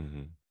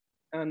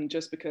 And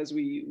just because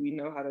we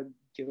know how to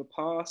give a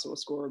pass or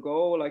score a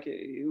goal. Like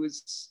it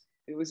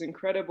was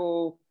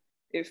incredible.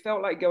 It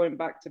felt like going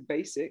back to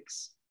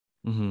basics.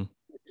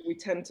 We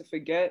tend to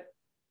forget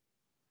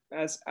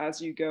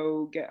as you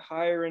get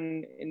higher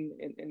in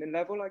the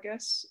level, I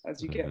guess,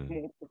 as you get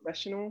more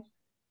professional,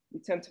 you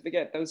tend to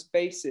forget those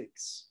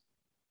basics,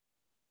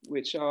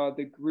 which are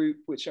the group,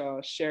 which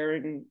are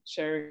sharing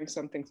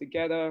something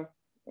together.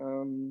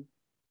 And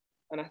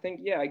I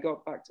think, I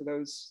got back to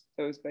those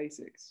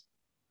basics.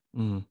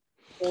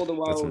 All the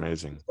while that's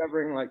amazing.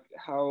 Discovering like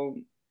how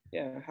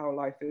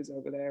life is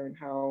over there and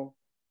how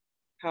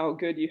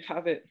good you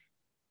have it,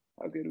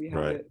 how good we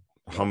have it.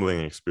 Humbling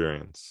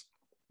experience,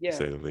 to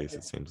say the least,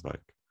 it seems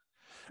like.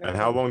 And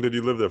how long did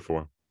you live there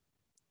for?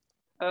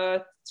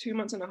 2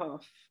 months and a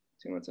half.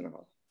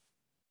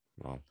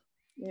 Wow.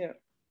 Yeah.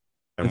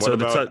 And what so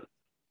about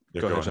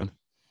go ahead, John.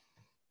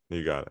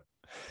 You got it.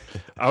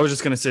 I was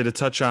just going to say, to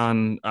touch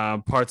on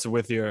parts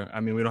with your, I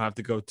mean, we don't have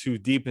to go too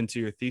deep into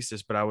your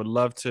thesis, but I would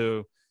love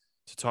to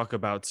talk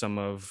about some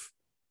of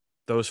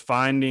those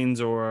findings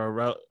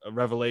or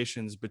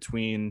revelations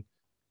between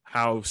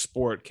how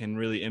sport can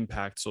really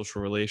impact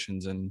social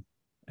relations,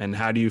 and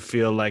how do you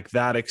feel like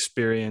that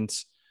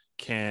experience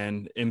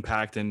can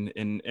impact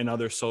in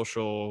other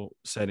social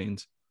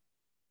settings?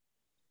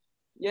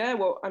 Yeah,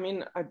 well, I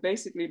mean, I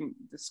basically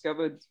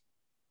discovered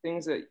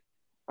things that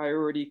I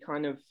already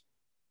kind of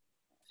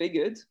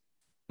figured,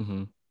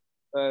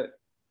 but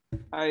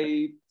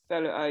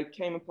I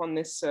came upon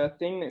this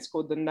thing that's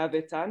called the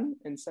Navetan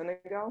in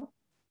Senegal.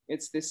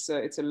 It's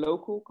a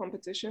local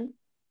competition.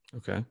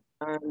 Okay.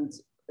 And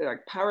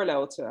like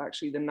parallel to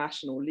actually the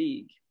National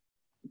League.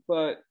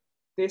 But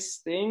this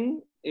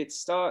thing, it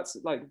starts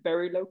like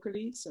very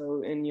locally.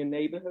 So in your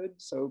neighborhood,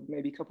 so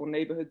maybe a couple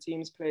neighborhood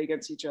teams play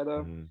against each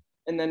other.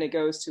 And then it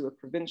goes to a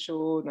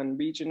provincial, then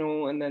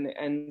regional, and then it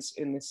ends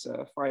in this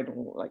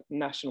final like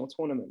national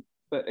tournament.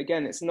 But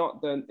again, it's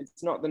not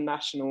the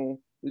National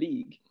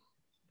League.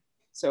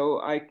 So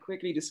I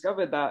quickly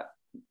discovered that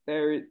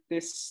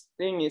this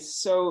thing is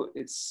so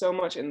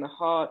much in the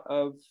heart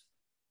of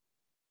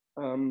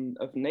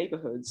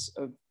neighborhoods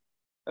of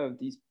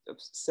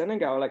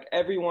Senegal. Like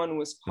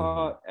everyone is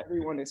part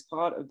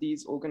of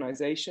these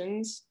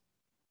organizations,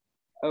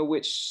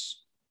 which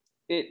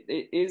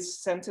it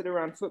is centered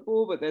around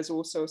football, but there's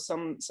also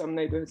some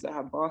neighborhoods that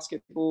have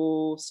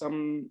basketball,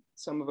 some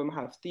of them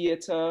have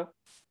theater.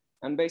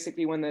 And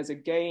basically when there's a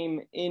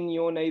game in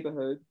your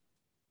neighborhood,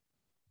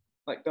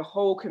 like the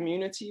whole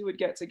community would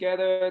get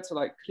together to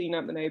like clean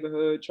up the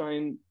neighborhood, try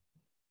and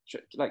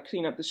like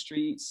clean up the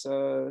streets.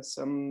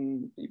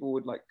 Some people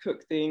would like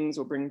cook things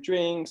or bring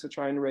drinks or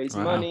try and raise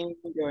money,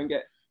 go and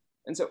get.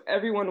 And so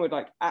everyone would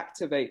like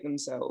activate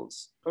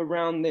themselves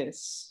around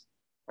this.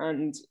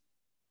 And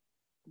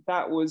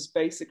that was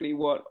basically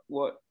what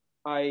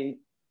I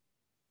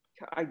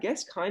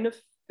guess kind of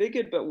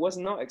figured, but was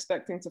not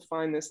expecting to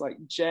find this like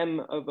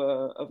gem of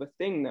a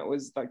thing that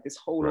was like this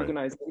whole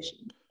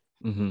organization.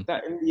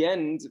 That in the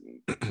end,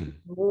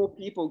 more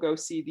people go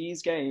see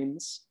these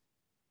games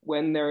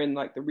when they're in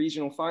like the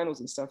regional finals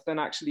and stuff than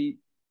actually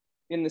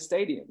in the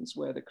stadiums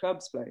where the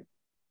clubs play.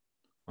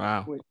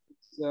 Wow. Which,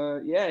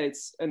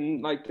 it's,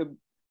 and like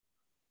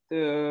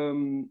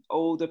the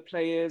older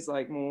players,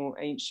 like more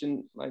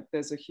ancient, like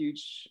there's a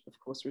huge, of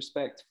course,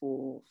 respect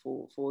for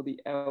the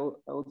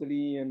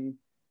elderly,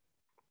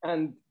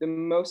 and the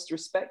most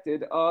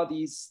respected are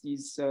these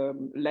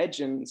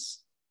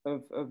legends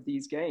of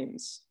these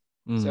games.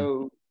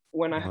 So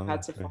when I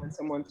had to find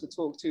someone to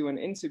talk to and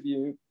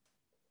interview,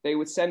 they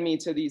would send me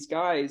to these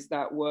guys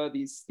that were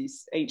these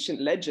ancient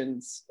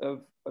legends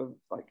of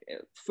like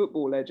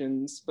football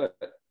legends, but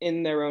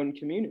in their own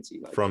community.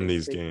 Like from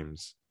these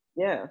games.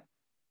 Yeah.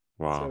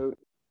 Wow. So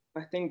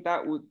I think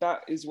that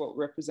is what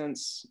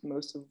represents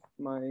most of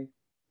my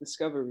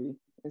discovery,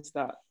 is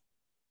that.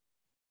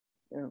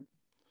 Yeah.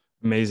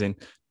 Amazing.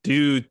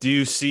 Do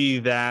you see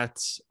that?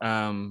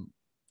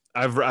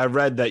 I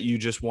read that you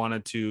just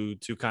wanted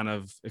to kind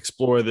of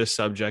explore this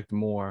subject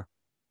more.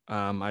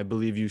 I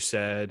believe you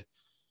said,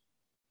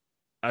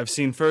 I've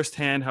seen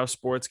firsthand how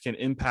sports can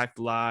impact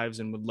lives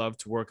and would love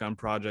to work on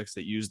projects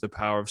that use the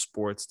power of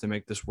sports to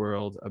make this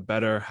world a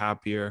better,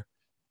 happier,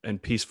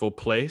 and peaceful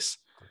place.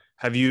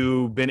 Have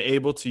you been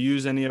able to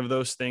use any of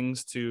those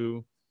things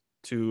to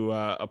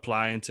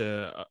apply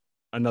into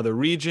another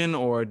region,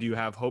 or do you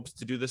have hopes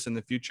to do this in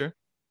the future?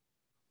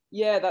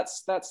 Yeah,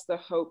 that's the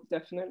hope,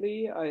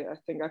 definitely. I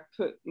think I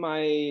put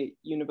my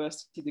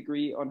university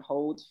degree on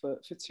hold for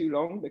too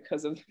long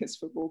because of this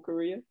football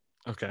career.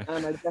 Okay.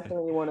 And I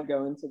definitely want to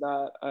go into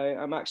that.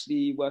 I'm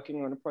actually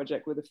working on a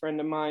project with a friend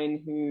of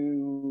mine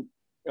who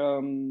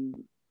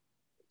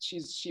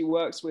she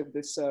works with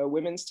this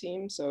women's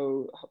team,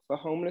 so for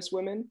homeless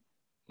women.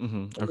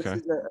 Mm-hmm. Okay.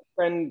 This is a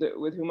friend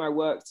with whom I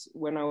worked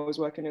when I was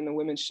working in the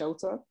women's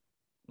shelter.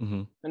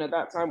 Mm-hmm. And at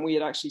that time, we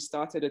had actually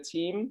started a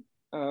team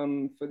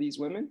for these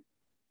women.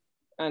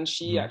 And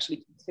she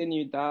actually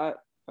continued that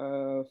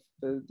for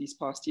these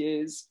past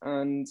years.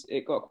 And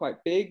it got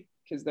quite big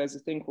because there's a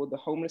thing called the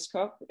Homeless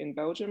Cup in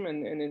Belgium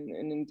and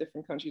in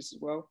different countries as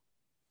well.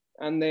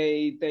 And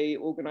they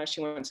organized,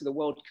 she went to the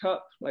World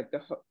Cup, like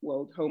the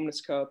World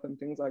Homeless Cup and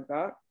things like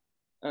that.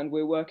 And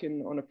we're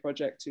working on a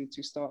project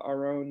to start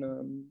our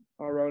own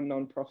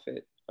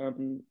nonprofit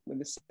with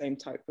the same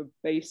type of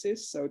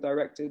basis, so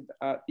directed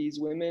at these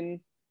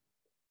women,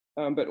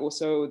 but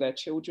also their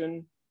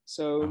children.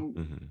 So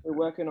we're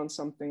working on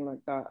something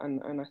like that,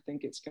 and I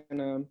think it's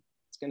gonna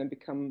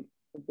become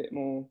a bit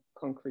more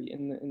concrete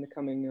in the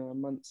coming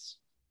months.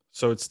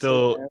 So it's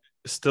still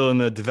in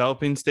the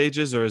developing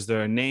stages, or is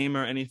there a name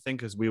or anything?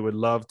 Because we would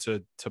love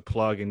to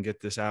plug and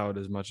get this out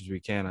as much as we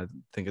can. I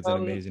think it's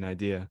an amazing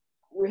idea.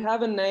 We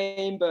have a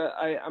name, but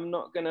I'm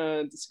not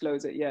gonna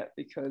disclose it yet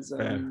because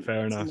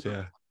fair enough.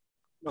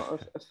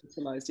 Not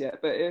officialized yet.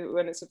 But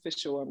when it's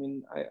official, I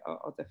mean,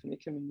 I'll definitely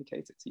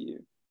communicate it to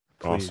you.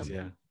 Please,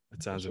 yeah,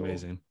 it sounds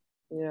amazing.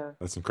 Yeah,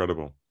 that's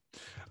incredible.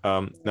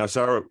 Now,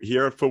 Sara,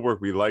 here at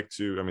Footwork, we like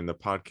to, I mean, the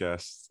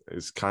podcast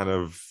is kind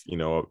of,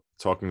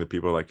 talking to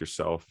people like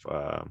yourself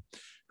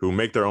who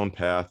make their own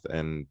path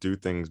and do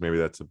things maybe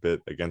that's a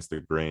bit against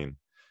the grain.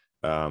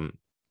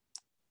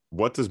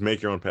 What does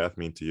make your own path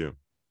mean to you?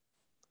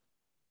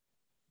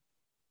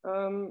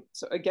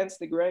 So against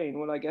the grain,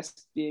 well, I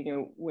guess being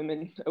a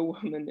woman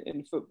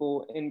in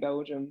football in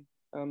Belgium,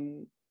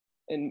 and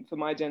for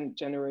my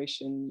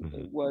generation,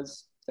 it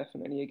was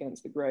definitely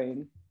against the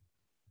grain.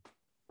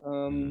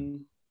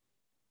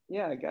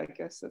 Yeah, I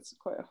guess that's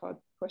quite a hard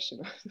question.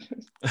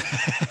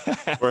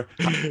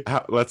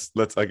 let's.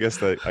 I guess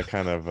that I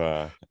kind of.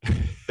 I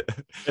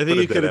think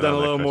you could have done a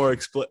little more.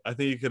 I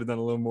think you could have done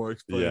a little more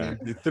explaining.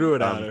 Yeah. You threw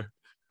it at her.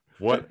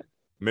 What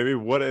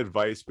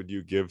advice would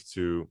you give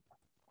to,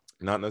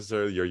 not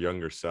necessarily your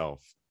younger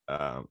self,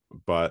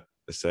 but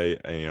say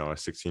a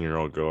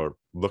 16-year-old girl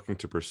looking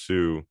to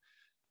pursue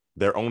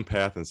their own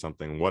path in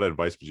something? What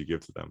advice would you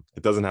give to them?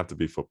 It doesn't have to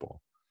be football.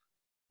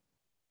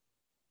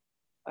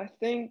 I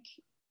think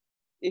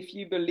if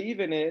you believe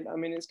in it, I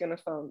mean, it's going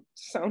to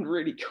sound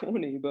really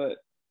corny, but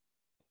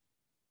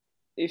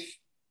you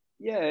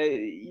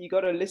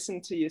got to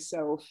listen to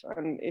yourself.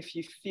 And if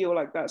you feel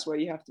like that's where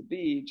you have to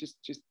be, just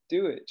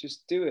do it.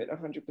 Just do it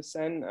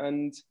 100%.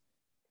 And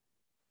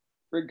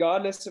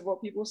regardless of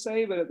what people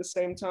say, but at the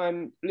same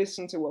time,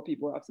 listen to what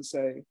people have to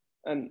say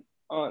and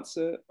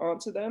answer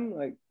them,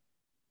 like,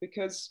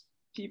 because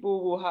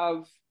people will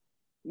have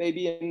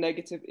maybe a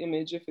negative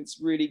image if it's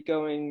really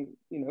going,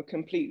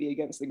 completely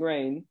against the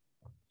grain.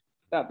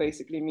 That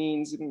basically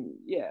means,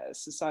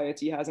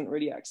 society hasn't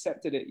really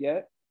accepted it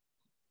yet.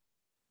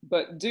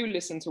 But do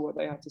listen to what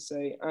they have to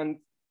say and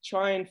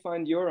try and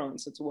find your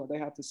answer to what they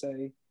have to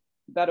say.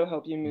 That'll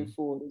help you move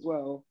forward as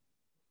well.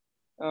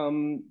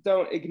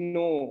 Don't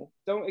ignore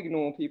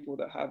people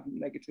that have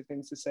negative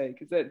things to say,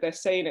 because they're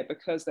saying it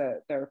because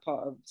they're a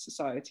part of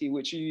society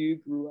which you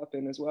grew up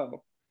in as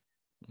well.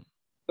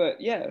 But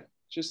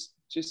just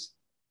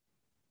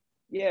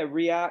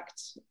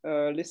react,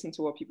 listen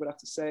to what people have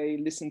to say,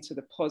 listen to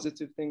the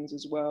positive things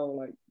as well,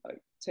 like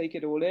take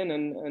it all in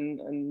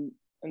and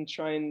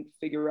try and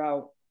figure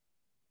out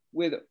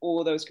with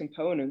all those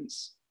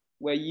components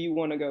where you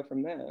want to go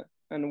from there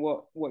and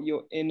what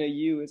your inner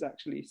you is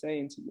actually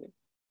saying to you.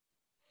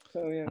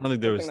 So yeah, I don't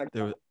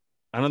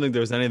think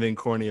there was anything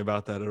corny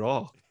about that at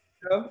all.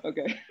 No?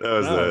 Okay.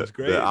 That was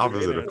great. The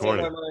opposite of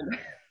corny.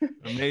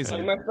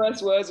 Amazing. Like my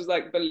first words was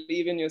like,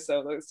 believe in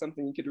yourself. That's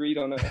something you could read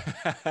on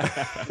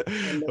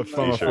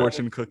from a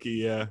fortune cookie.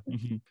 Yeah.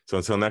 So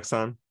until next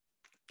time,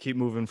 keep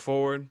moving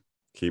forward.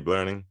 Keep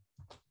learning.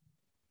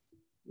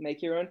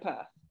 Make your own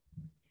path.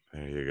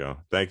 There you go.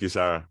 Thank you,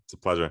 Sara. It's a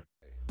pleasure.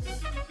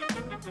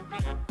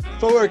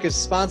 Footwork is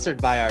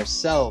sponsored by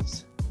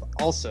ourselves.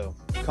 Also,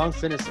 Kong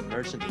Fitness and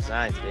Merchant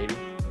Designs, baby.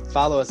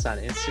 Follow us on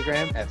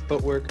Instagram at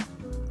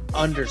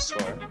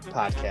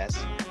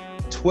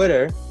Footwork_podcast.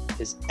 Twitter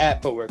is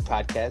at Footwork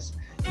Podcast.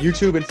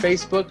 YouTube and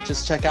Facebook,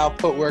 just check out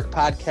Footwork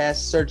Podcast,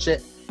 search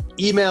it.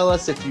 Email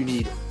us if you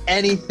need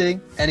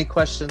anything, any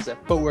questions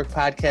at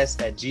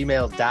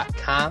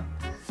footworkpodcast@gmail.com.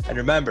 And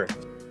remember,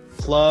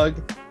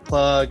 plug,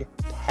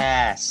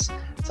 pass.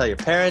 Tell your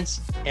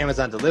parents,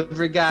 Amazon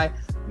delivery guy,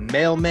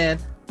 mailman,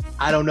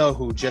 I don't know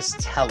who, just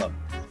tell them.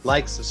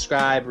 Like,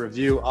 subscribe,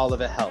 review, all of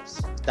it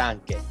helps.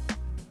 Danke.